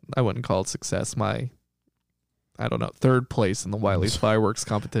 I wouldn't call it success. My I don't know, third place in the Wiley's fireworks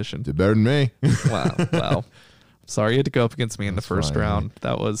competition. Did better than me. Wow. Sorry you had to go up against me in the first round.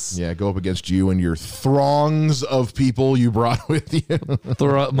 That was... Yeah, go up against you and your throngs of people you brought with you.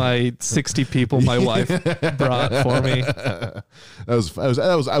 My 60 people my wife brought for me. That was.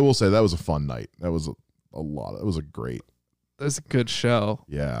 I will say that was a fun night. That was a lot. It was a great... That was a good show.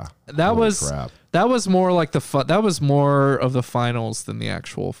 Yeah. That was more like that was more of the finals than the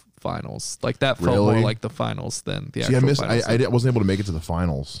actual finals. Like that felt more like the finals than the actual finals. I wasn't able to make it to the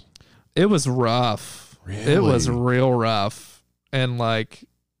finals. It was rough. Really? It was real rough. And like,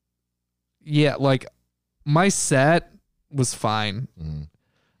 yeah, like my set was fine. Mm.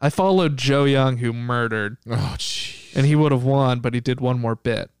 I followed Joe Young, who murdered. Oh, jeez. And he would have won, but he did one more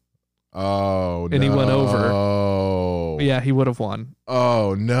bit. Oh, and no. he went over. Yeah, he would have won.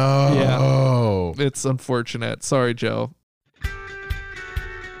 Oh, no. Yeah. It's unfortunate. Sorry, Joe.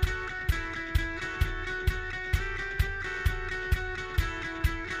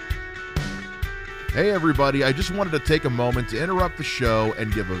 Hey, everybody. I just wanted to take a moment to interrupt the show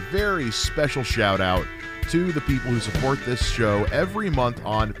and give a very special shout out to the people who support this show every month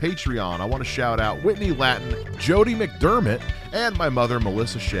on Patreon. I want to shout out Whitney Latin, Jody McDermott, and my mother,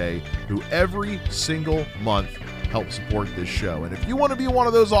 Melissa Shea, who every single month help support this show. And if you want to be one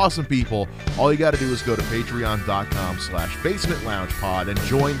of those awesome people, all you got to do is go to patreon.com/basementloungepod and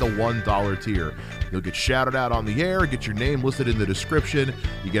join the $1 tier. You'll get shouted out on the air, get your name listed in the description.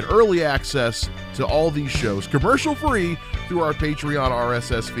 You get early access to all these shows, commercial free, through our Patreon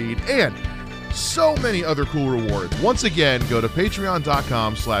RSS feed, and so many other cool rewards. Once again, go to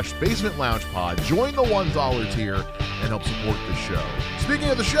patreon.com/basementloungepod, join the $1 tier, and help support the show. Speaking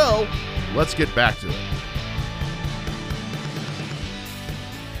of the show, let's get back to it.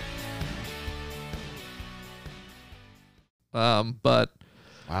 But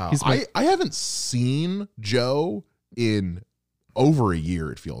wow, I haven't seen Joe in over a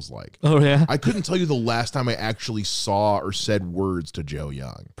year, it feels like. Oh, yeah? I couldn't tell you the last time I actually saw or said words to Joe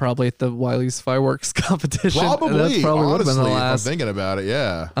Young. Probably at the Wiley's fireworks competition. Probably, That's probably honestly, been the if I'm last. thinking about it,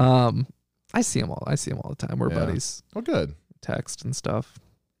 yeah. I see him all the time. We're buddies. Oh, good. Text and stuff.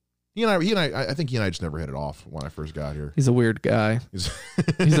 He and I think he and I just never hit it off when I first got here. He's a weird guy. He's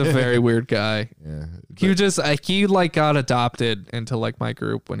a very weird guy. Yeah. He like got adopted into like my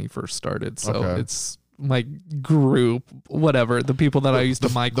group when he first started. So it's my group, whatever. The people that I used to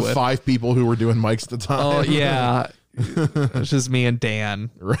mic with. The 5 people who were doing mics at the time. Oh, yeah. It's just me and Dan.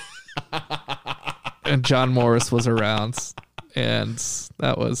 And John Morris was around. And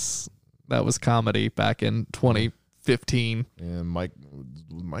that was comedy back in 2015. And Mike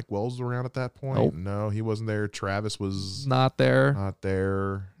Wells was around at that point. Nope. No, he wasn't there. Travis was not there.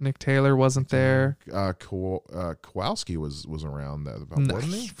 Nick Taylor wasn't there. Kowalski was around that,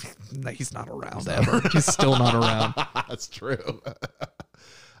 wasn't he? No, he's not around ever. He's still not around. That's true.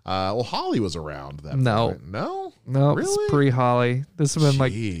 Well, Holly was around that point. No, really? It's pre-Holly. This has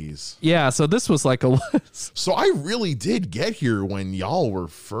been yeah. So this was like So I really did get here when y'all were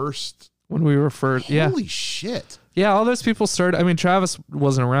first. When we were first, Holy shit. Yeah, all those people started. I mean, Travis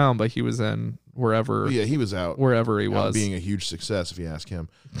wasn't around, but he was in wherever. Yeah, he was out. Wherever he was. Being a huge success, if you ask him.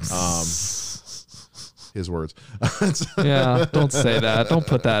 His words. Yeah, don't say that. Don't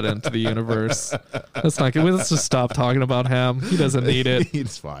put that into the universe. That's not good. Let's just stop talking about him. He doesn't need it.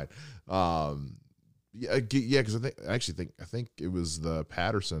 It's fine. Yeah, because I think it was the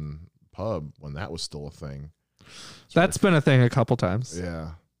Patterson pub when that was still a thing. That's been a thing a couple times.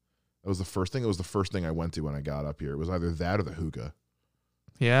 Yeah. That was the first thing. It was the first thing I went to when I got up here. It was either that or the hookah.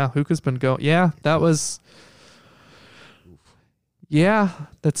 Yeah, hookah's been going. Yeah, that was. Yeah,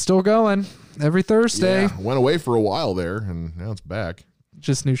 that's still going every Thursday. Yeah, went away for a while there, and now it's back.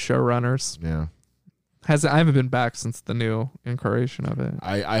 Just new showrunners. Yeah. I haven't been back since the new incarnation of it.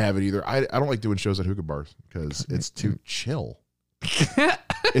 I haven't either. I don't like doing shows at hookah bars because it's too chill.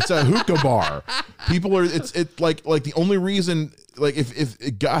 It's a hookah bar. People are. It's like the only reason. Like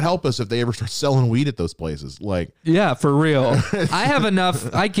if God help us if they ever start selling weed at those places. Like yeah, for real. I have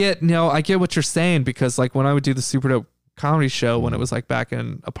enough. I get what you're saying because like when I would do the Super Dope comedy show when it was like back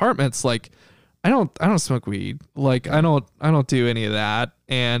in apartments, like I don't smoke weed. Like I don't do any of that,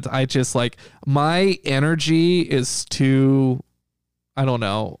 and I just like my energy is too. I don't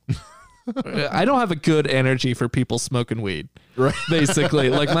know. I don't have a good energy for people smoking weed. Right. Basically,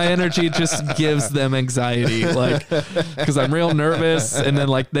 like my energy just gives them anxiety, like because I'm real nervous, and then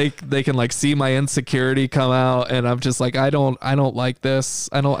like they can like see my insecurity come out, and I'm just like I don't like this.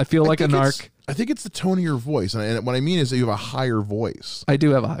 I feel like a narc. I think it's the tone of your voice. And what I mean is that you have a higher voice. I do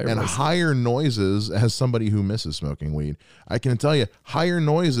have a higher and voice. higher noises, as somebody who misses smoking weed, I can tell you, higher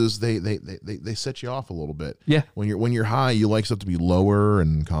noises, they set you off a little bit. Yeah. When you're high, you like stuff to be lower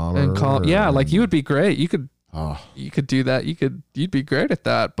and calmer. And calm. Yeah, like you would be great. You could do that. You'd be great at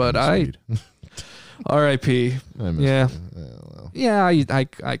that. But R.I.P. Yeah. Yeah,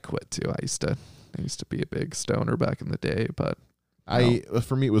 I quit too. I used to be a big stoner back in the day, but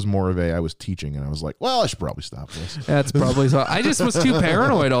for me it was more of I was teaching and I was like, well, I should probably stop this. That's probably so. I just was too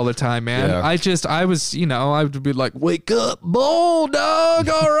paranoid all the time, man. Yeah. I was, I would be like, wake up, bulldog.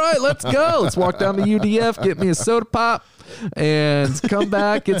 All right, let's go. Let's walk down to UDF, get me a soda pop, and come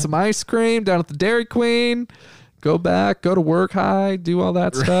back, get some ice cream down at the Dairy Queen, go back, go to work high, do all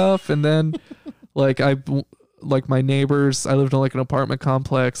that stuff, and then like my neighbors, I lived in like an apartment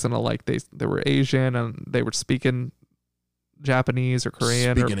complex, and they were Asian and they were speaking Japanese or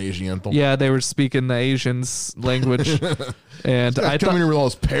Korean. Asian. Yeah, they were speaking the Asians language. And I coming here with all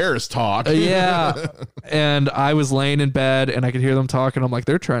this Paris talk. Yeah. And I was laying in bed and I could hear them talking. I'm like,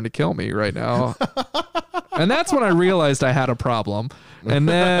 they're trying to kill me right now. And that's when I realized I had a problem. And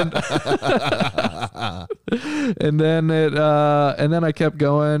then and then I kept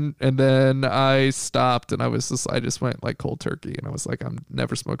going, and then I stopped, and I just went like cold turkey, and I was like, I'm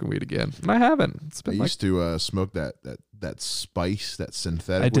never smoking weed again. And I haven't. It's been I used to smoke that spice, that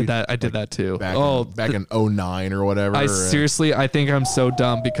synthetic. I did that too. Back in 09 or whatever. Seriously, I think I'm so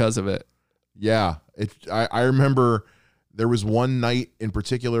dumb because of it. Yeah. I remember there was one night in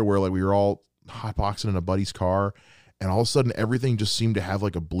particular where like we were all hotboxing in a buddy's car, and all of a sudden everything just seemed to have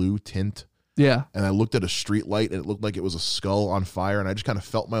like a blue tint. Yeah. And I looked at a street light and it looked like it was a skull on fire, and I just kind of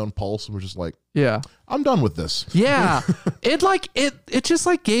felt my own pulse and was just like, yeah, I'm done with this. Yeah. It just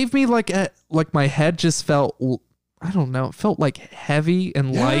like gave me like my head just felt, I don't know, it felt like heavy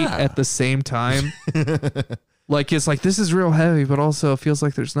and light at the same time. Like, it's like, this is real heavy, but also it feels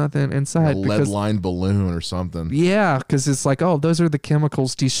like there's nothing inside. Like a lead-lined balloon or something. Yeah, because it's like, oh, those are the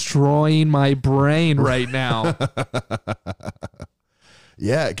chemicals destroying my brain right now.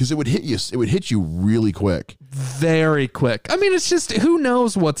 Yeah, because it would hit you. It would hit you really quick. Very quick. I mean, it's just, who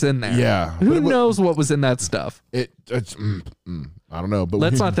knows what's in there? Yeah. Who knows what was in that stuff? It's I don't know, but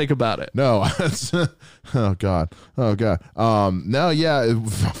let's not think about it. No. Oh God. No, yeah.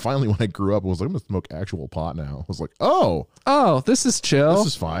 Finally, when I grew up, I was like, I'm gonna smoke actual pot now. I was like, oh, this is chill. This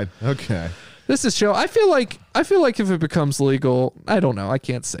is fine. Okay. This is chill. I feel like if it becomes legal, I don't know, I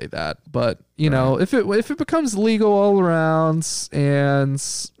can't say that, but know, if it becomes legal all around, and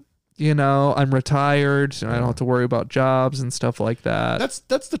I'm retired and I don't have to worry about jobs and stuff like that.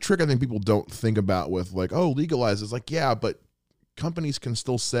 That's the trick I think people don't think about with like, oh, legalize. It's like, yeah, but companies can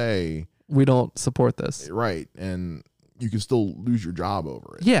still say we don't support this. Right. And you can still lose your job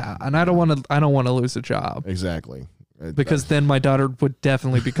over it. Yeah, and I don't want to lose a job. Exactly. Because then my daughter would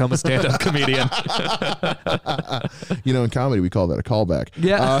definitely become a stand-up comedian. In comedy, we call that a callback.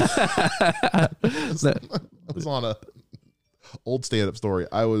 Yeah. I was on a old stand-up story.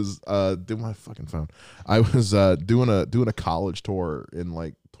 I was doing my fucking phone. I was doing a college tour in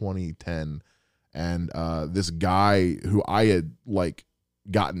like 2010, and this guy who I had like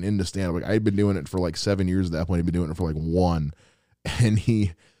gotten into stand-up, like I had been doing it for like 7 years at that point. He'd been doing it for like 1, and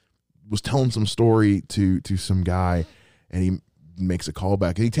he was telling some story to some guy, and he makes a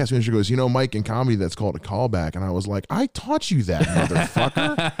callback, and he texts me and she goes, Mike, in comedy that's called a callback. And I was like, I taught you that,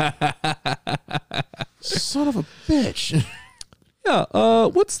 motherfucker. Son of a bitch. Yeah,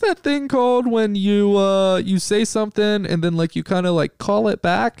 what's that thing called when you say something and then like you kind of like call it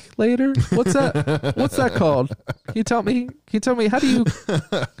back later? What's that called? Can you tell me how do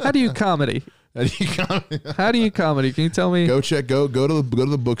you comedy? How do you comedy? Can you tell me? Go to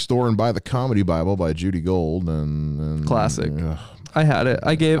the bookstore and buy the Comedy Bible by Judy Gold and classic. I had it.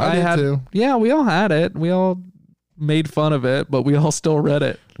 I had too. Yeah, we all had it. We all made fun of it, but we all still read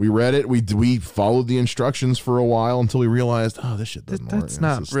it. We read it. We followed the instructions for a while until we realized, oh, this shit doesn't work. That's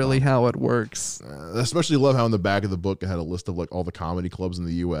not really how it works. I especially love how in the back of the book it had a list of like all the comedy clubs in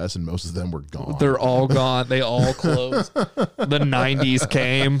the U.S. and most of them were gone. They're all gone. They all closed. The 90s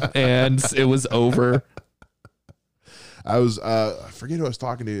came and it was over. I was I forget who I was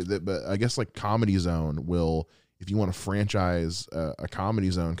talking to, but I guess like Comedy Zone will, if you want to franchise a Comedy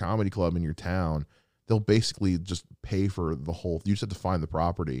Zone comedy club in your town, they'll basically just pay for the whole. You just have to find the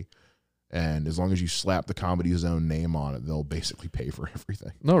property, and as long as you slap the Comedy Zone name on it, they'll basically pay for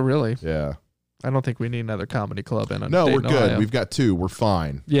everything. No, really? Yeah. I don't think we need another comedy club in. No, we're good. Ohio. We've got 2. We're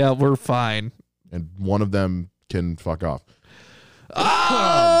fine. Yeah, we're fine. And one of them can fuck off.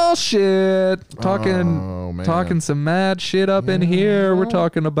 Oh shit! Talking some mad shit up in here. We're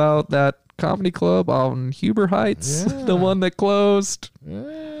talking about that comedy club on Huber Heights, the one that closed.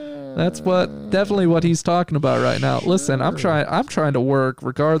 That's definitely what he's talking about right now. Listen, I'm trying to work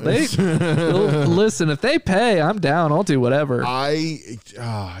regardless. Listen, if they pay, I'm down. I'll do whatever.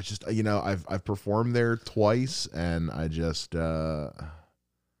 Just I've performed there twice, and I just man,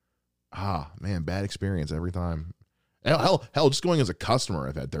 bad experience every time. Hell, just going as a customer,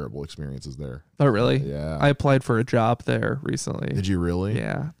 I've had terrible experiences there. Oh, really? Yeah. I applied for a job there recently. Did you really?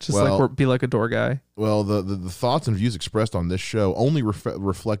 Yeah. Just be like a door guy. Well, the thoughts and views expressed on this show only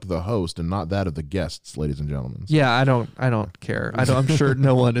reflect the host and not that of the guests, ladies and gentlemen. Yeah, I don't care. I'm sure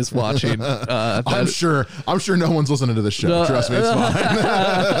no one is watching. I'm sure no one's listening to this show. Trust me,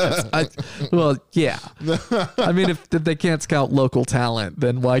 it's fine. Well, yeah. I mean, if they can't scout local talent,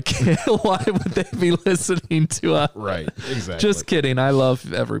 then why would they be listening to us? Right, exactly. Just kidding. I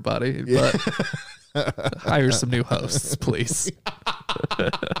love everybody, but hire some new hosts, please.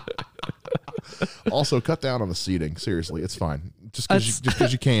 Also, cut down on the seating. Seriously, it's fine. Just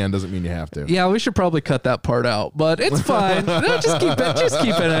because you can doesn't mean you have to. Yeah, we should probably cut that part out, but it's fine. No, just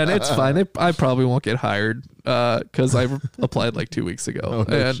keep it in. It's fine. I probably won't get hired because I applied like 2 weeks ago,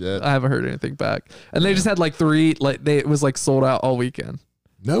 and shit. I haven't heard anything back. And they just had like three. It was like sold out all weekend.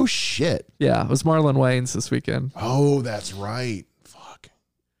 No shit. Yeah, it was Marlon Wayans this weekend. Oh, that's right. Fuck.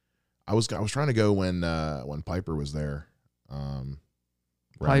 I was trying to go when Piper was there.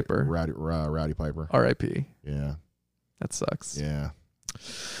 Rowdy Piper. R.I.P. Yeah. That sucks. Yeah.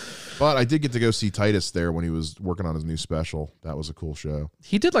 But I did get to go see Titus there when he was working on his new special. That was a cool show.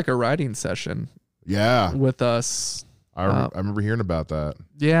 He did like a writing session. Yeah. With us. I remember hearing about that.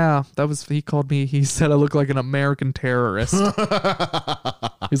 Yeah, he called me. He said I look like an American terrorist.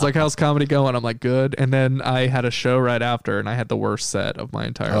 He's like, how's comedy going? I'm like, good. And then I had a show right after, and I had the worst set of my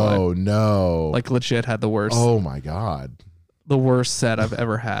entire life. Oh, no. Like, legit had the worst. Oh, my God. The worst set I've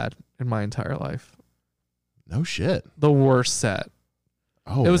ever had in my entire life. No shit. The worst set.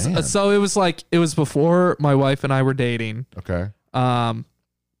 Oh, it was man. So it was before my wife and I were dating. Okay.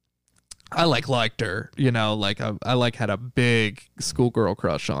 I liked her, I had a big schoolgirl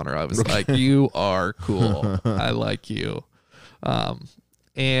crush on her. I was like, you are cool. I like you.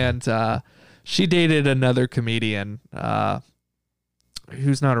 And she dated another comedian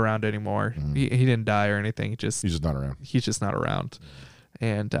who's not around anymore. Mm. He didn't die or anything. He's just not around. He's just not around.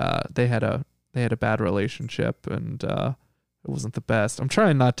 And they had a bad relationship, and it wasn't the best. I'm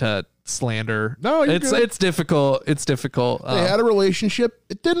trying not to slander. No, it's difficult. It's difficult. They had a relationship.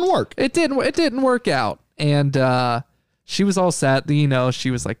 It didn't work. It didn't work out. And she was all sad.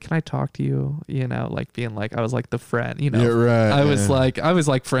 She was like, "Can I talk to you?" Like being like, I was like the friend. Yeah, right. I was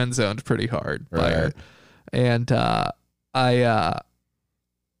like friend zoned pretty hard by her. And I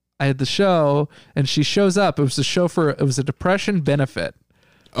had the show, and she shows up. It was a depression benefit.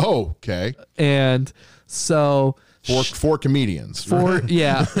 Oh, okay. And so four comedians.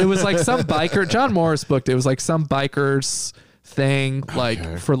 Yeah. It was like some biker. John Morris booked it. It was like some bikers thing,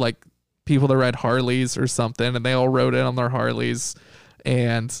 for like people that ride Harleys or something, and they all rode in on their Harleys.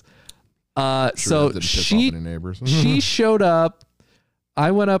 And so she showed up.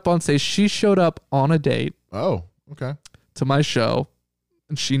 I went up on stage. She showed up on a date. Oh, okay. To my show.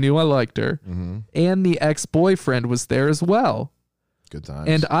 And she knew I liked her. Mm-hmm. And the ex-boyfriend was there as well. Good times.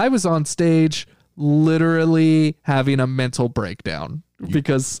 And I was on stage literally having a mental breakdown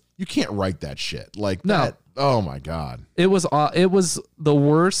because you can't write that shit like no. that. Oh my God. It was the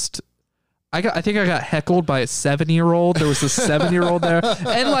worst. I think I got heckled by a 7-year-old. There was a 7-year-old there.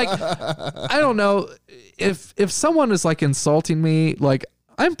 And like, I don't know if someone is like insulting me, like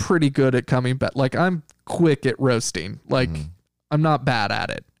I'm pretty good at coming back. Like I'm quick at roasting. Like I'm not bad at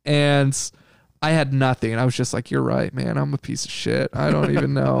it. And I had nothing. I was just like, you're right, man. I'm a piece of shit. I don't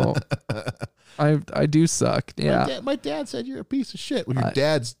even know. I do suck. Yeah. My dad said you're a piece of shit. Well, your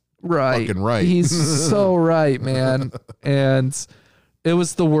dad's right. Fucking right. He's so right, man. And it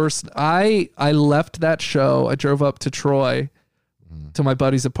was the worst. I left that show. I drove up to Troy to my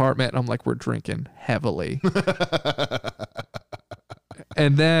buddy's apartment, and I'm like, we're drinking heavily.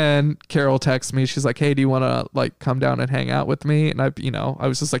 And then Carol texts me. She's like, hey, do you want to like come down and hang out with me? And I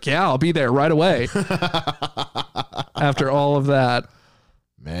was just like, yeah, I'll be there right away. After all of that,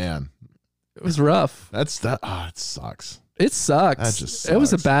 man, it was rough. It sucks. It sucks. That just sucks. It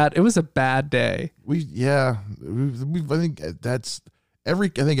was a bad day. I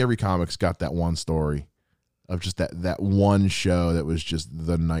think every comic's got that one story of just that one show that was just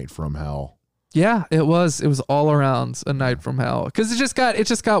the night from hell. Yeah, it was all around a night from hell. Because it just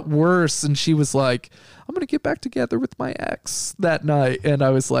got worse. And she was like, I'm going to get back together with my ex that night. And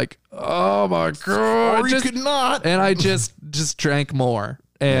I was like, oh my God. Or you could not. And I just drank more.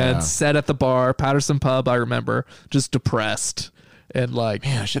 and sat at the bar, Patterson Pub. I remember just depressed and like,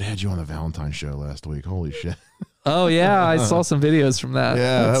 man, I should have had you on the Valentine's show last week. Holy shit. Oh yeah, I saw some videos from that.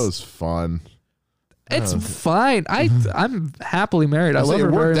 Yeah, that was fun. It's fine. I'm happily married. I love her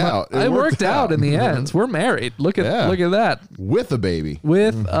very much. It worked out in the end. We're married. Look at that. With a baby.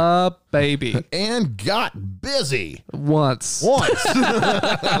 With a baby. And got busy. Once. For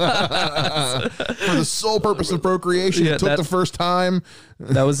the sole purpose of procreation. It took the first time.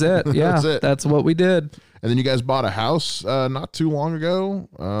 That was it. Yeah. That's what we did. And then you guys bought a house not too long ago.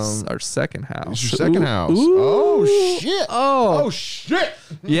 Our second house. It's your second house. Ooh. Oh shit. Oh shit.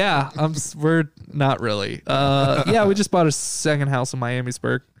 Yeah, we're not really. Yeah, we just bought a second house in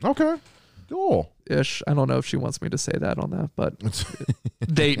Miamisburg. Okay. Cool. Ish. I don't know if she wants me to say that on that, but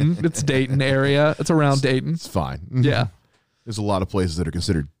Dayton. It's Dayton area. It's around Dayton. It's fine. Yeah. There's a lot of places that are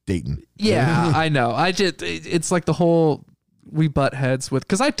considered Dayton. Yeah, I know. It's like the whole we butt heads with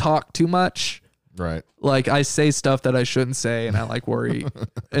because I talk too much. Right. Like I say stuff that I shouldn't say and I like worry.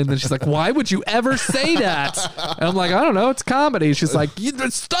 And then she's like, why would you ever say that? And I'm like, I don't know. It's comedy. She's like,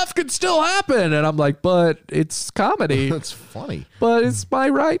 stuff could still happen. And I'm like, but it's comedy. It's funny. But it's my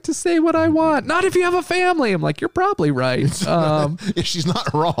right to say what I want. Not if you have a family. I'm like, you're probably right. She's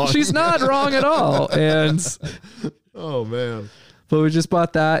not wrong. She's not wrong at all. And oh man. But we just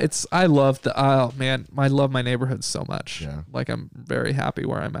bought that. I love my neighborhood so much. Yeah. Like I'm very happy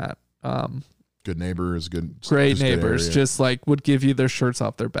where I'm at. Good neighbors, great neighbors, just like would give you their shirts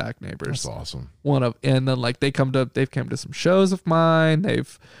off their back neighbors. That's awesome. And then like they've come to some shows of mine.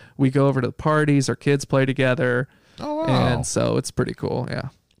 We go over to the parties, our kids play together. Oh wow. And so it's pretty cool. Yeah.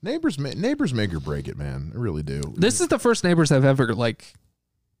 Neighbors make or break it, man. They really do. This is the first neighbors I've ever like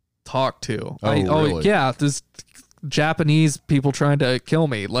talked to. Really? Yeah. There's Japanese people trying to kill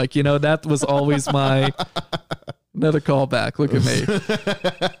me. Like, that was always my another callback. Look at me.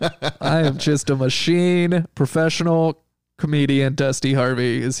 I am just a machine. Professional comedian Dusty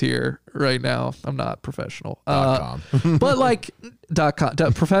Harvey is here right now. I'm not professional. .com. But like .com.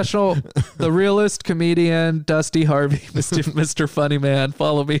 Professional, the realist comedian Dusty Harvey, Mr. Funny Man.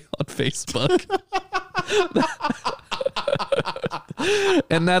 Follow me on Facebook.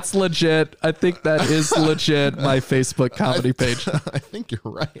 And that's legit. I think that is legit my Facebook comedy page. I think you're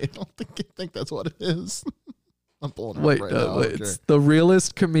right. I don't think that's what it is. I'm pulling it up right now. It's the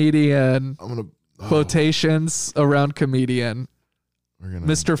realist comedian. I'm gonna quotations around comedian.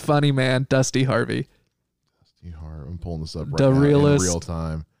 Mr. Funny Man, Dusty Harvey. Dusty Harvey. I'm pulling this up right the now realist, in real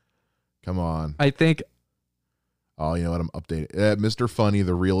time. Come on. I think. Oh, you know what? I'm updating. Mr. Funny,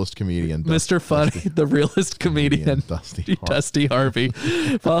 the realist comedian. Mr. Funny, the realist comedian. Dusty Harvey.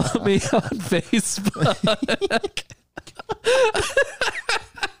 Follow me on Facebook.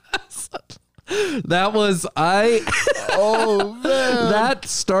 That was oh man. That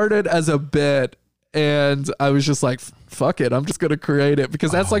started as a bit and I was just like, fuck it, I'm just gonna create it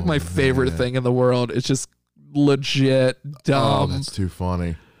because that's like my favorite thing in the world. It's just legit dumb. Oh, that's too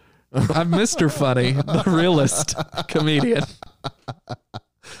funny. I'm Mr. Funny, the realist comedian.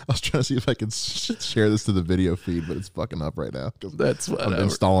 I was trying to see if I could share this to the video feed, but it's fucking up right now. That's what I'm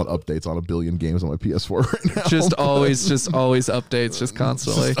installing updates on a billion games on my PS4 right now. Just always updates, just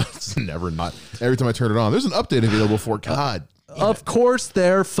constantly. It's never not. Every time I turn it on, there's an update available for God. Of course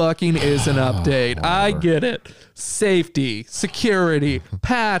there fucking is an update. I get it. Safety, security,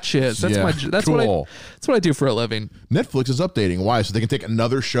 patches. That's what I do for a living. Netflix is updating. Why? So they can take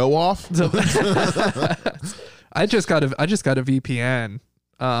another show off? I just got a VPN.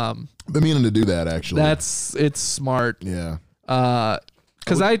 Been meaning to do that actually. It's smart. Yeah.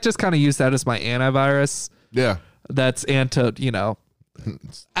 Because I just kind of use that as my antivirus. Yeah. That's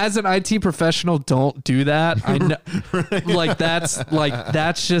as an IT professional, don't do that. I know,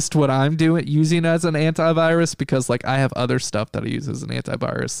 that's just what I'm doing, using as an antivirus because like I have other stuff that I use as an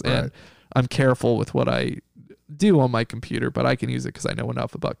antivirus, and I'm careful with what I do on my computer, but I can use it because I know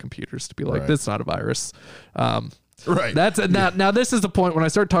enough about computers to be like, this is not a virus. Right. That's now this is the point when I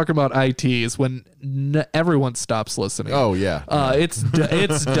start talking about IT is when everyone stops listening. Oh yeah. It's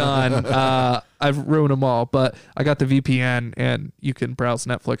done. I've ruined them all, but I got the VPN and you can browse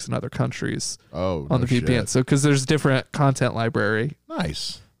Netflix in other countries on the VPN. Shit. So cuz there's different content library.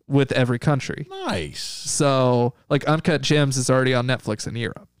 Nice. With every country. Nice. So like Uncut Gems is already on Netflix in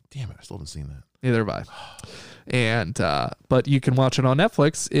Europe. Damn it, I still haven't seen that. Neither have I. And but you can watch it on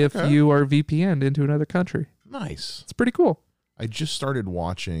Netflix if you are VPN'd into another country. Nice. It's pretty cool. I just started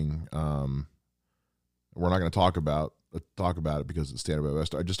watching. We're not going to talk about it because it's standard.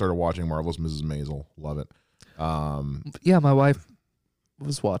 But I just started watching Marvelous Mrs. Maisel. Love it. Yeah, my wife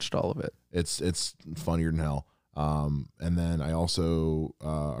watched all of it. It's funnier than hell. And then I also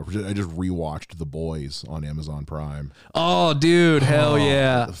I just rewatched The Boys on Amazon Prime. Oh, dude, hell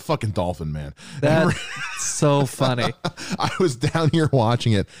yeah. The fucking dolphin, man. That's so funny. I was down here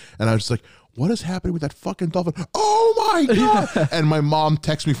watching it, and I was just like, what is happening with that fucking dolphin? Oh my God. And my mom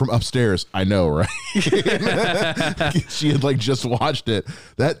texted me from upstairs. I know, right? She had like just watched it.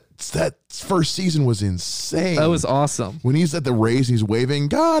 That first season was insane. That was awesome. When he's at the race, he's waving,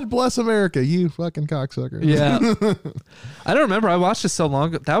 God bless America, you fucking cocksucker. Yeah. I don't remember. I watched it so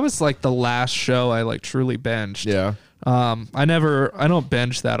long ago. That was like the last show I like truly binged. Yeah. I don't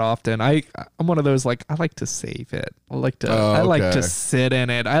binge that often. I'm one of those, like, I like to save it. I like to sit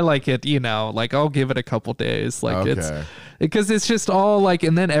in it. I like it, like I'll give it a couple days. Like because it's just all like,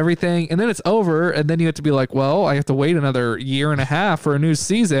 and then everything, and then it's over. And then you have to be like, well, I have to wait another year and a half for a new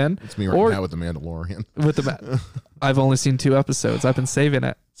season. It's me right now with The Mandalorian. I've only seen 2 episodes. I've been saving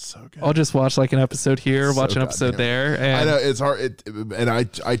it. So good. I'll just watch like an episode here, watch an episode there. And I know it's hard. And I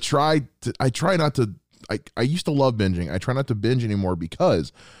try not to. I used to love binging. I try not to binge anymore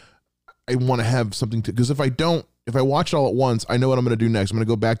because I want to have something to, because if I watch it all at once, I know what I'm going to do next. I'm going to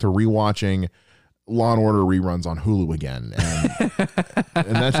go back to rewatching Law and Order reruns on Hulu again.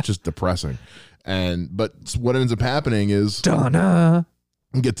 And that's just depressing. But what ends up happening is Donna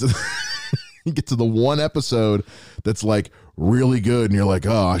you get to the one episode that's like really good, and you're like,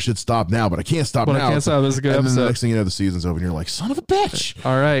 oh, I should stop now, but I can't stop now. I can't stop. It was a good and episode. Then the next thing you know, the season's over, and you're like, son of a bitch.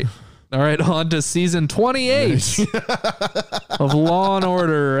 All right, on to season 28 of Law and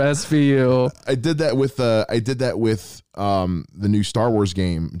Order SVU. I did that with the new Star Wars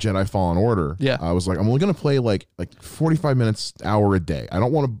game, Jedi Fallen Order. Yeah. I was like, I'm only gonna play like 45 minutes, hour a day. I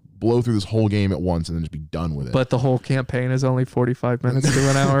don't want to blow through this whole game at once and then just be done with it. But the whole campaign is only 45 minutes to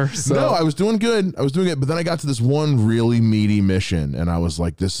an hour. So. No, I was doing good. I was doing it, but then I got to this one really meaty mission, and I was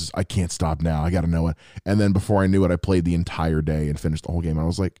like, I can't stop now. I got to know it. And then before I knew it, I played the entire day and finished the whole game. And I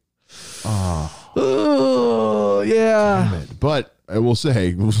was like, oh yeah. Damn it. But I will say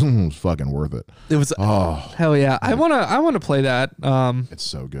it was fucking worth it. It was hell yeah. I wanna play that. It's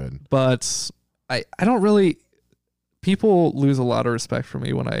so good. But I don't really, people lose a lot of respect for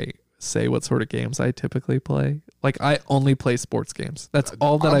me when I say what sort of games I typically play. Like, I only play sports games. That's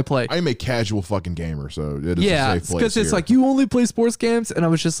all that I play. I'm a casual fucking gamer, so it is a safe place. Because it's like, you only play sports games, and I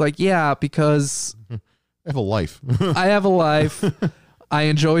was just like, yeah, because I have a life. I have a life. I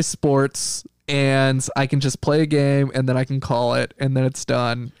enjoy sports, and I can just play a game, and then I can call it, and then it's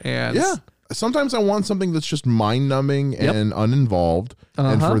done. And yeah, sometimes I want something that's just mind numbing and uninvolved.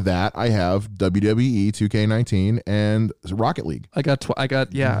 And for that, I have WWE 2K19 and Rocket League. I got two.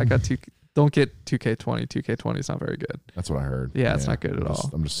 Don't get 2K20. 2K20 is not very good. That's what I heard. Yeah, it's not good at all.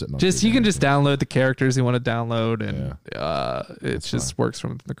 I'm just sitting on you can just download the characters you want to download, and it just works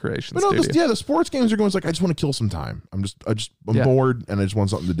from the creation studio. The sports games are going like, I just want to kill some time. I'm bored, and I just want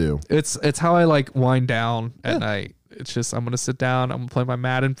something to do. It's how I like wind down at night. It's just, I'm gonna sit down. I'm gonna play my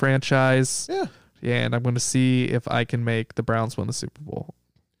Madden franchise. Yeah, and I'm gonna see if I can make the Browns win the Super Bowl.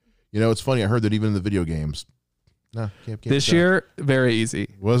 It's funny. I heard that even in the video games. No, can't this year, very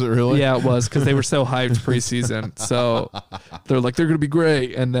easy. Was it really? Yeah, it was, because they were so hyped preseason. So they're like, they're going to be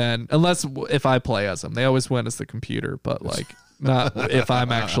great. And then, unless if I play as them, they always win as the computer, but like not if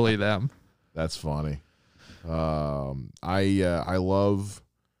I'm actually them. That's funny. I love,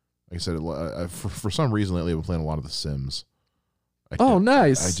 like I said, for some reason lately I've been playing a lot of The Sims.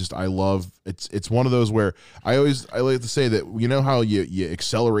 Nice. I love it's one of those where I like to say that, how you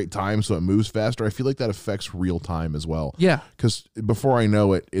accelerate time so it moves faster. I feel like that affects real time as well. Yeah. Because before I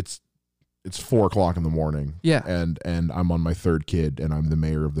know it, it's 4:00 in the morning. Yeah. And I'm on my 3rd kid, and I'm the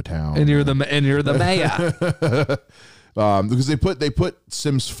mayor of the town. And you're the mayor. Because they put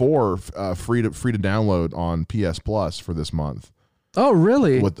Sims 4 free to download on PS Plus for this month. Oh,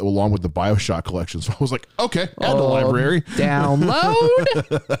 really? Along with the BioShock collection. So I was like, okay, add the library. Download.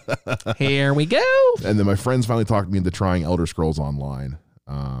 Here we go. And then my friends finally talked me into trying Elder Scrolls Online.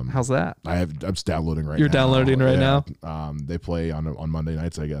 How's that? I'm downloading right now. You're downloading right now? They play on Monday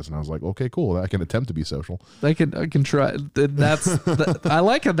nights, I guess. And I was like, okay, cool. I can attempt to be social. I can try. I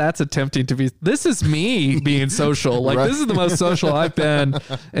like how that's attempting to be. This is me being social. Like, This is the most social I've been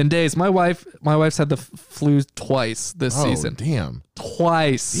in days. My wife's had the flu twice this season. Damn.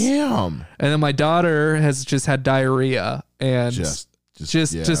 Twice. Damn. And then my daughter has just had diarrhea and just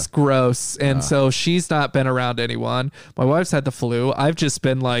gross. And so she's not been around anyone. My wife's had the flu. I've just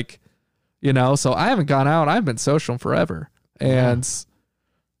been like, so I haven't gone out. I've been social forever. And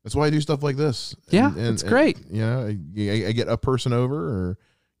that's why I do stuff like this. Yeah, it's great. I get a person over or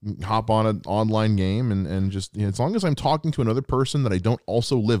hop on an online game and just, as long as I'm talking to another person that I don't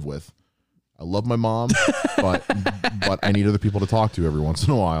also live with, I love my mom, but I need other people to talk to every once in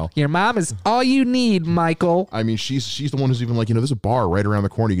a while. Your mom is all you need, Michael. I mean, she's the one who's even like, there's a bar right around the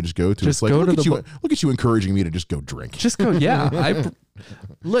corner you can just go to. Just it's like, go to look at you encouraging me to just go drink. Just go, yeah.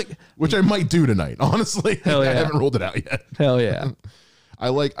 Look, which I might do tonight, honestly. Hell yeah. I haven't rolled it out yet. Hell yeah. I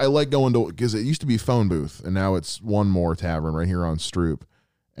like going to, because it used to be Phone Booth, and now it's One More Tavern right here on Stroop.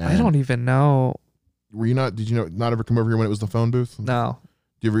 And I don't even know. did you not ever come over here when it was the Phone Booth? No.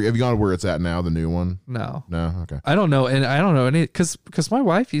 Have you gone to where it's at now, the new one? No. Okay. I don't know. And I don't know any, because my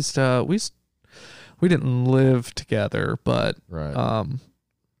wife used to, we didn't live together, but. Right.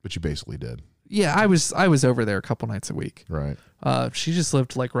 But you basically did. Yeah, I was over there a couple nights a week. Right. She just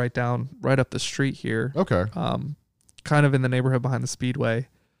lived like right up the street here. Okay. Kind of in the neighborhood behind the Speedway.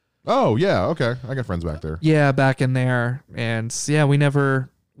 Oh yeah. Okay. I got friends back there. Yeah, back in there. And yeah, we never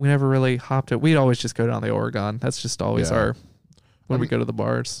really hopped it. We'd always just go down the Oregon. That's just always when we go to the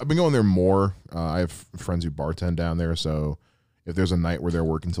bars. I've been going there more. I have friends who bartend down there, so if there's a night where they're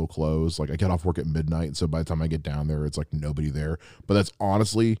working till close, like I get off work at midnight, so by the time I get down there, it's like nobody there. But that's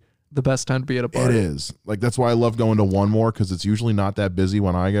honestly the best time to be at a bar. It is. Like that's why I love going to One More, because it's usually not that busy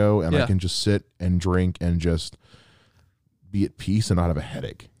when I go, and I can just sit and drink and just be at peace and not have a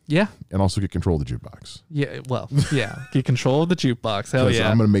headache. Yeah. And also get control of the jukebox. Yeah, well, yeah. Get control of the jukebox. Hell yeah.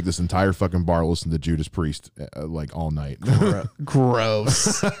 I'm going to make this entire fucking bar listen to Judas Priest like all night.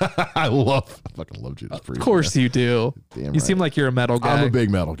 Gross. I fucking love Judas Priest. Of course you do. Damn you right. seem like you're a metal guy. I'm a big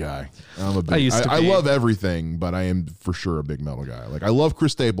metal guy. I used to be. I love everything, but I am for sure a big metal guy. Like I love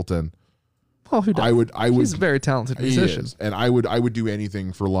Chris Stapleton. Well, who doesn't? I would. He's a very talented musician. He is, and I would do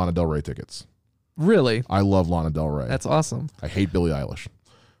anything for Lana Del Rey tickets. Really? I love Lana Del Rey. That's awesome. I hate Billie Eilish.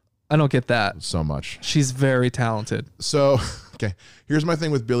 I don't get that so much. She's very talented. So, okay, here's my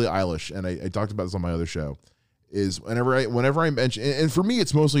thing with Billie Eilish, and I talked about this on my other show. Is whenever I mention, and for me,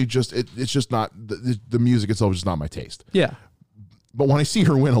 it's mostly just it's just not the music itself is just not my taste. Yeah. But when I see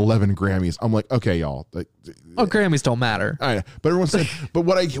her win 11 Grammys, I'm like, okay, y'all. Like, Grammys don't matter. I know. But everyone's saying, but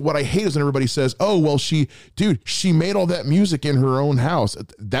what I hate is when everybody says, oh, well, she made all that music in her own house.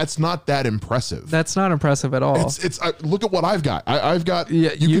 That's not that impressive. That's not impressive at all. Look at what I've got. I've got, you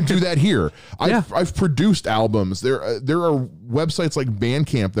can do that here. I've produced albums. There are websites like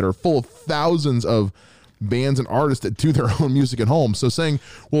Bandcamp that are full of thousands of bands and artists that do their own music at home. So saying,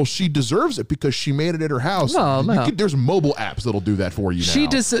 well, she deserves it because she made it at her house. No. There's mobile apps that'll do that for you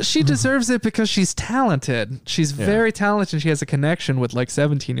now. She deserves it because she's talented. She's very talented. She has a connection with like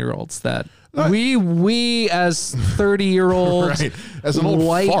 17-year-olds that we as 30-year-olds right. As an old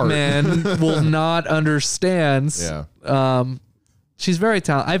white fart. men will not understand. Yeah. She's very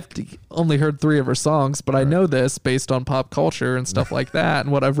talented. I've only heard 3 of her songs, but I know this based on pop culture and stuff like that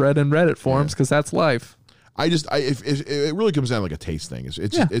and what I've read in Reddit forums because that's life. It really comes down to like a taste thing.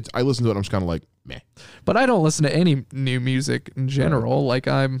 I listen to it. I'm just kind of like meh. But I don't listen to any new music in general. Like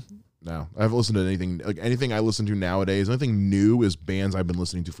I haven't listened to anything I listen to nowadays. Anything new is bands I've been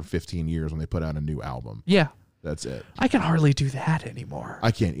listening to for 15 years when they put out a new album. Yeah. That's it. I can hardly do that anymore.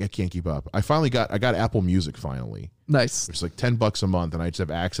 I can't keep up. I got Apple Music finally. Nice. It's like $10 a month, and I just have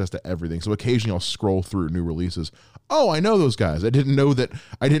access to everything. So occasionally I'll scroll through new releases. Oh, I know those guys. I didn't know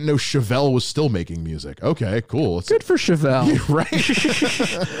Chevelle was still making music. Okay, cool. Good for Chevelle. Yeah,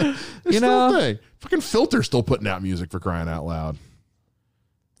 right. Fucking Filter's still putting out music, for crying out loud.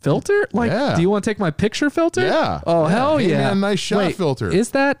 Filter? Do you want to take my picture, Filter? Yeah. Oh, hell hey, yeah. Man, nice shot, Filter. Is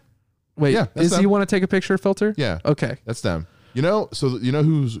that? Wait, you want to take a picture, Filter? Yeah. Okay. That's them. You know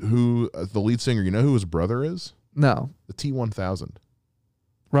who the lead singer, you know who his brother is? No. The T-1000.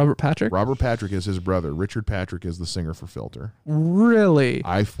 Robert Patrick? Robert Patrick is his brother. Richard Patrick is the singer for Filter. Really?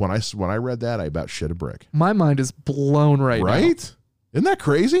 When I read that, I about shit a brick. My mind is blown right now. Right? Isn't that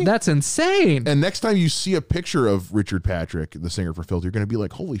crazy? That's insane. And next time you see a picture of Richard Patrick, the singer for Filter, you're going to be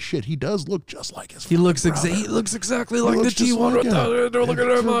like, holy shit, he does look just like his He looks brother. exactly like the T-1000. Don't look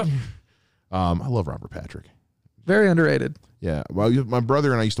at him. I love Robert Patrick. Very underrated. Yeah. Well, my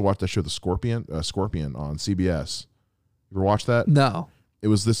brother and I used to watch that show, The Scorpion on CBS. You ever watch that? No. It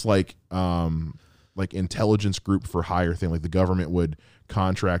was this like intelligence group for hire thing. Like the government would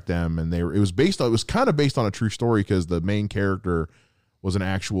contract them, and it was kind of based on a true story because the main character was an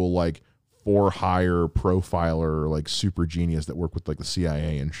actual like for hire profiler, like super genius that worked with like the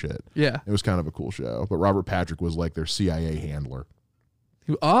CIA and shit. Yeah. It was kind of a cool show. But Robert Patrick was like their CIA handler.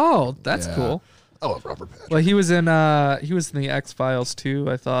 Oh, that's cool. I love Robert Patrick. Well, he was in the X-Files too,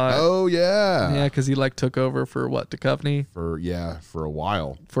 I thought. Oh yeah. Yeah, because he like took over for Duchovny? For a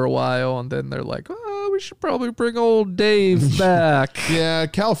while. For a while, and then they're like, oh, we should probably bring old Dave back. Yeah,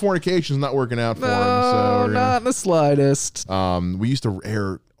 Californication's not working out for him. No, So not in the slightest. we used to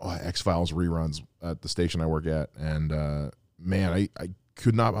air X-Files reruns at the station I work at, and man, I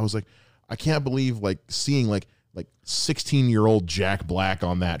could not. I was like, I can't believe like seeing like 16-year-old Jack Black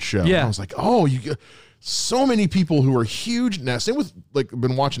on that show. Yeah. And I was like, oh, you. So many people who are huge now. Same with like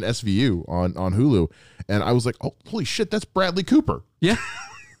been watching SVU on Hulu, and I was like, oh, holy shit, that's Bradley Cooper. Yeah.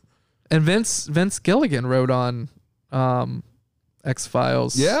 And Vince Gilligan wrote on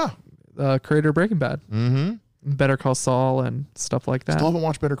X-Files. Yeah. Creator of Breaking Bad. Mm-hmm. Better Call Saul and stuff like that. Still haven't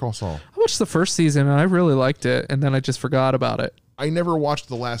watched Better Call Saul. I watched the first season and I really liked it, and then I just forgot about it. I never watched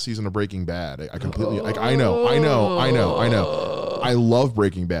the last season of Breaking Bad. I completely like. I know. I love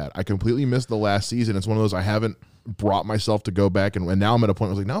Breaking Bad. I completely missed the last season. It's one of those I haven't brought myself to go back, and now I'm at a point where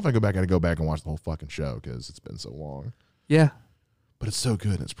I was like, now if I go back, I got to go back and watch the whole fucking show because it's been so long. Yeah, but it's so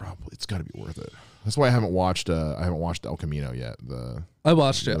good. It's got to be worth it. That's why I haven't watched El Camino yet. I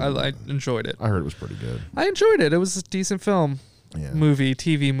watched it. I enjoyed it. I heard it was pretty good. I enjoyed it. It was a decent film. Yeah.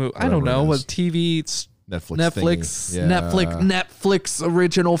 TV movie. I don't know what TV. Netflix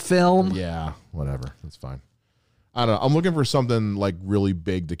original film. Yeah, whatever. That's fine. I don't know. I'm looking for something like really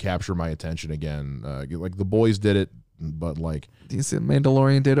big to capture my attention again. Like The Boys did it, but like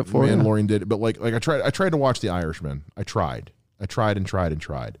Mandalorian did it for you. Mandalorian did it, but like I tried to watch The Irishman. I tried, and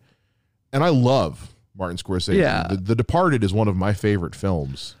I love Martin Scorsese. Yeah. The Departed is one of my favorite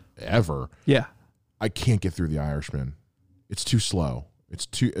films ever. Yeah. I can't get through The Irishman. It's too slow.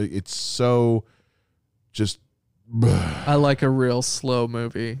 It's so just. I like a real slow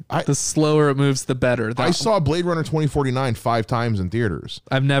movie. The slower it moves, the better. I saw Blade Runner 2049 5 times in theaters.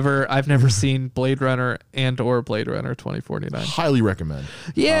 I've never seen Blade Runner or Blade Runner 2049. Highly recommend.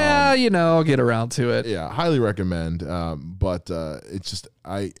 Yeah, I'll get around to it. Yeah, highly recommend. But it's just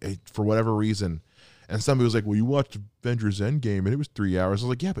I for whatever reason, and somebody was like, "Well, you watched Avengers Endgame and it was 3 hours." I was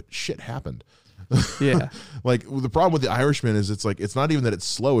like, "Yeah, but shit happened." Yeah. Like the problem with The Irishman is it's not even that it's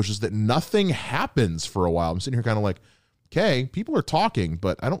slow, it's just that nothing happens for a while. I'm sitting here kind of like, okay, people are talking,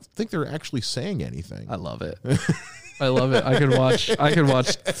 but I don't think they're actually saying anything. I love it. I love it. I could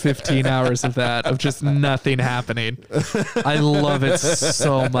watch 15 hours of that, of just nothing happening. I love it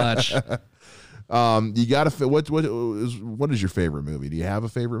so much. You gotta what is your favorite movie? Do you have a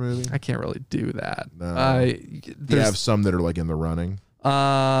favorite movie? I can't really do that. No. Do you have some that are like in the running?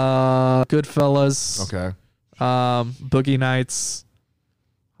 Goodfellas. Okay. Boogie Nights.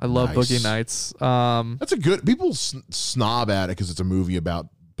 I love Boogie Nights. That's a good. People snob at it because it's a movie about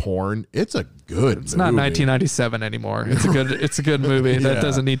porn. It's a good. It's not 1997 anymore. It's a good movie. Yeah. That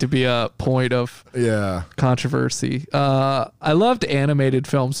doesn't need to be a point of controversy. I loved animated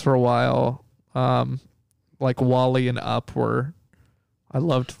films for a while. Like WALL-E and Up were. I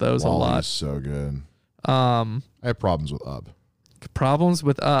loved those a lot. So good. I have problems with Up. Problems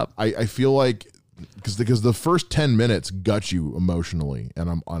with Up. I feel like because the first 10 minutes gut you emotionally,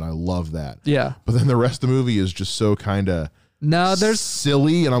 and I love that. Yeah. But then the rest of the movie is just so kind of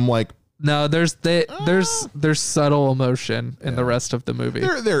silly, and I'm like, no, there's subtle emotion in the rest of the movie.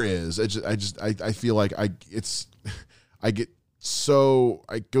 There is. I feel like I get so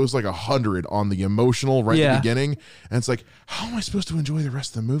it goes like 100 on the emotional at the beginning, and it's like, how am I supposed to enjoy the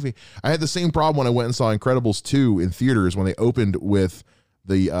rest of the movie? I had the same problem when I went and saw Incredibles 2 in theaters when they opened with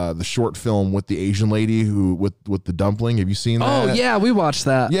the short film with the Asian lady with the dumpling. Have you seen that? Oh yeah, we watched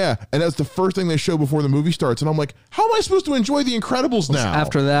that. Yeah, and that's the first thing they show before the movie starts, and I'm like, how am I supposed to enjoy the Incredibles now?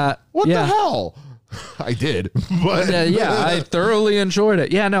 After that, what the hell? I did, but I thoroughly enjoyed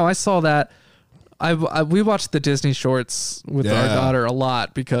it. Yeah, no, I saw that. We watched the Disney shorts with our daughter a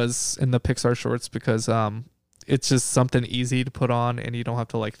lot because in the Pixar shorts because it's just something easy to put on and you don't have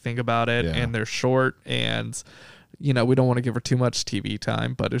to like think about it, and they're short, and we don't want to give her too much TV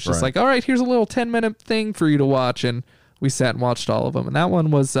time, but it's just like, all right, here's a little 10-minute thing for you to watch, and we sat and watched all of them, and that one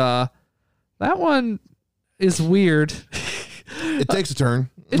is weird. It takes a turn.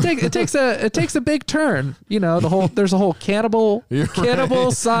 It takes a big turn. There's a whole cannibal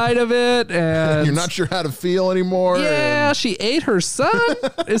side of it, and you're not sure how to feel anymore. Yeah, she ate her son.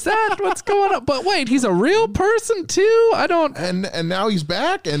 Is that what's going on? But wait, he's a real person too. I don't. And now he's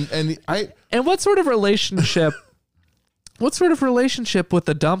back, and what sort of relationship? What sort of relationship with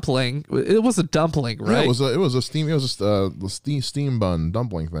the dumpling? It was a dumpling, right? Yeah, it was a steam bun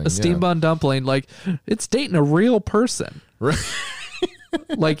dumpling thing. A steam bun dumpling, like it's dating a real person. Right.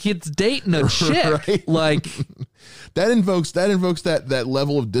 Like it's dating a chick. Right? Like that invokes that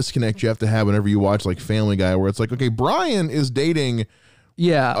level of disconnect you have to have whenever you watch like Family Guy, where it's like, okay, Brian is dating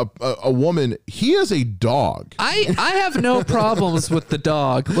Yeah. a woman. He is a dog. I have no problems with the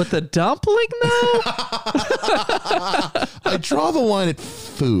dog. With the dumpling, though? I draw the line at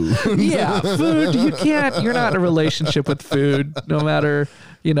food. Yeah, food. You're not in a relationship with food, no matter,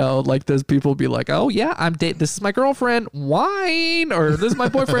 like those people be like, oh yeah, this is my girlfriend, wine, or this is my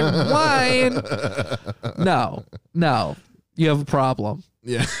boyfriend, wine. No, you have a problem.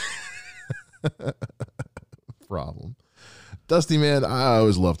 Yeah. Problem. Dusty, man, I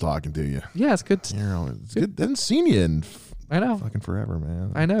always love talking to you. Yeah, it's good. It's good. I haven't seen you in I know. fucking forever,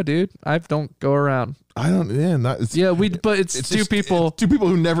 man. I know, dude. I don't go around. I don't. Yeah, but it's two people. It's two people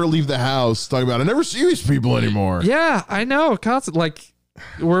who never leave the house talking about. I never see these people anymore. Yeah, I know. Constant. Like,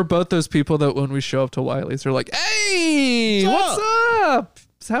 we're both those people that when we show up to Wiley's, they're like, "Hey, what's up?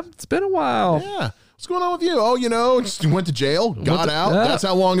 It's been a while." Yeah. What's going on with you? Oh, just went to jail, got out. That's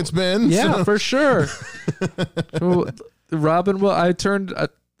how long it's been. Yeah, for sure. Robin, I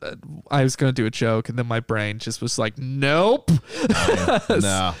was going to do a joke, and then my brain just was like, nope.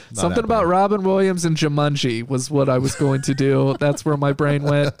 No. Something about Robin Williams and Jumanji was what I was going to do. That's where my brain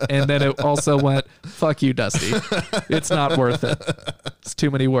went. And then it also went, fuck you, Dusty. It's not worth it. It's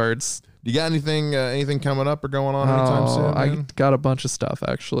too many words. You got anything coming up or going on anytime soon? I got a bunch of stuff,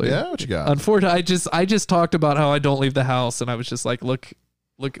 actually. Yeah, what you got? Unfortunately, I just talked about how I don't leave the house, and I was just like, look,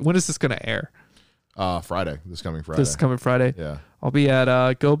 when is this going to air? Friday. This coming Friday. Yeah. I'll be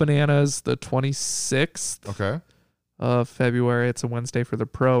at Go Bananas the 26th. Okay. Of February. It's a Wednesday for the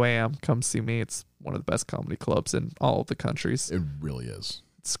Pro-Am. Come see me. It's one of the best comedy clubs in all of the countries. It really is.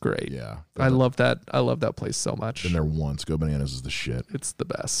 It's great. Yeah. I love that. I love that place so much. Been there once. Go Bananas is the shit. It's the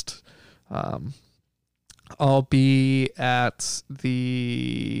best. I'll be at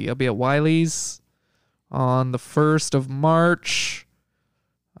Wiley's on the 1st of March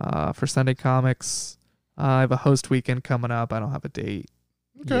for Sunday Comics. I have a host weekend coming up. I don't have a date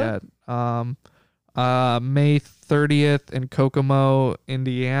yet. May 30th in Kokomo,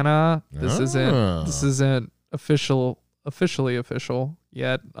 Indiana. This isn't officially official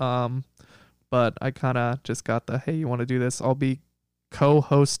yet. But I kind of just got hey, you want to do this? I'll be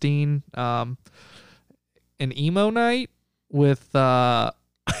co-hosting an emo night with what?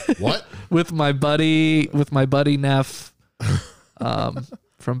 with my buddy Neff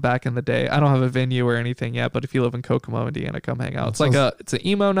from back in the day. I don't have a venue or anything yet, but if you live in Kokomo, Indiana, come hang out. It's an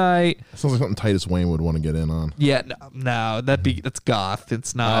emo night. Sounds like something Titus Wayne would want to get in on. Yeah, no, that's goth.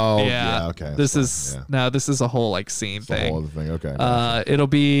 It's not. Oh, yeah, okay. This is a whole scene thing. A whole other thing. Okay. I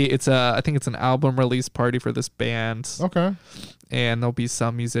think it's an album release party for this band. Okay. And there'll be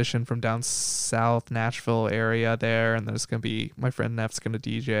some musician from down south Nashville area there, and there's gonna be my friend Neff's gonna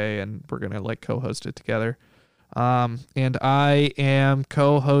DJ, and we're gonna co-host it together. And I am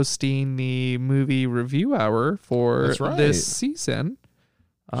co-hosting the movie review hour for this season.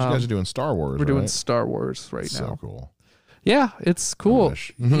 You guys are doing Star Wars. We're doing Star Wars now. So cool. Yeah, it's cool.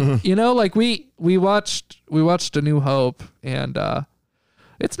 We watched A New Hope, and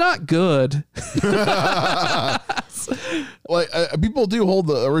it's not good. People do hold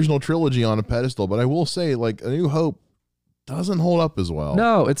the original trilogy on a pedestal, but I will say, A New Hope doesn't hold up as well.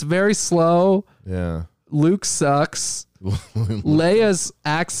 No, it's very slow. Yeah. Luke sucks. Leia's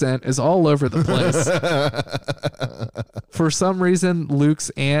accent is all over the place. For some reason, Luke's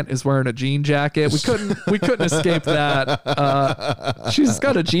aunt is wearing a jean jacket. We couldn't escape that. She's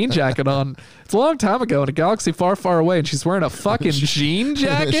got a jean jacket on. It's a long time ago in a galaxy far, far away, and she's wearing a fucking jean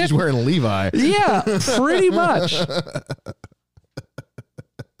jacket. She's wearing a Levi. Yeah, pretty much.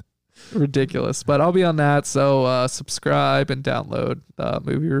 Ridiculous. But I'll be on that, so subscribe and download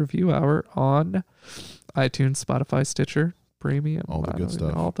Movie Review Hour on iTunes, Spotify, Stitcher, Premium, all the good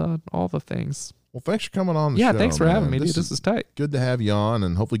stuff, all the things. Well, thanks for coming on the show. Yeah, thanks for having me, dude. This is tight. Good to have you on,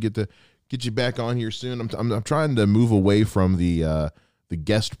 and hopefully get you back on here soon. I'm trying to move away from the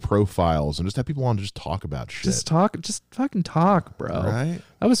guest profiles and just have people on to just talk about shit. Just fucking talk, bro. Right?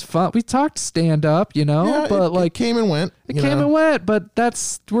 That was fun. We talked stand up, yeah, but it came and went. And went, but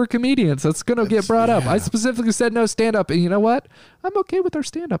we're comedians. That's gonna get brought up. I specifically said no stand up, and you know what? I'm okay with our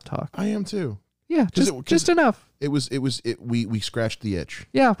stand up talk. I am too. Yeah, just enough. We scratched the itch.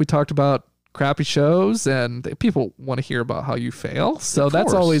 Yeah, we talked about crappy shows, and people want to hear about how you fail. So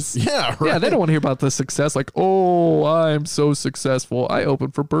that's always right. Yeah, they don't want to hear about the success. Like, oh, I'm so successful. I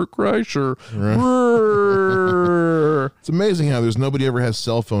opened for Bert Kreischer. Right. It's amazing how there's nobody ever has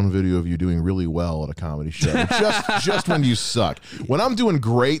cell phone video of you doing really well at a comedy show. just when you suck. When I'm doing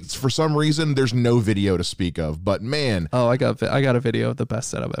great, for some reason, there's no video to speak of. But man, I got a video of the best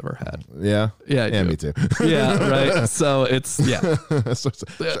set I've ever had. Yeah, yeah, me too. Yeah, right. So it's so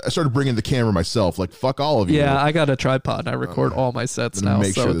I started bringing the camera camera myself. Like, fuck all of you. Yeah, I got a tripod and I record all my sets now.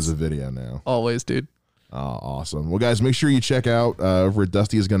 Make so sure there's a video now. Always, dude. Awesome. Well, guys, make sure you check out over at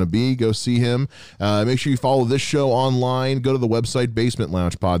Dusty Is Gonna Be. Go see him. Make sure you follow this show online. Go to the website,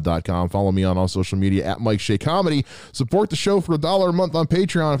 basementloungepod.com. Follow me on all social media at Mike Shea Comedy. Support the show for $1 a month on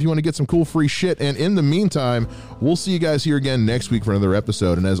Patreon if you want to get some cool free shit. And in the meantime, we'll see you guys here again next week for another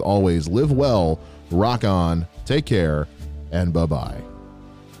episode. And as always, live well, rock on, take care, and bye-bye.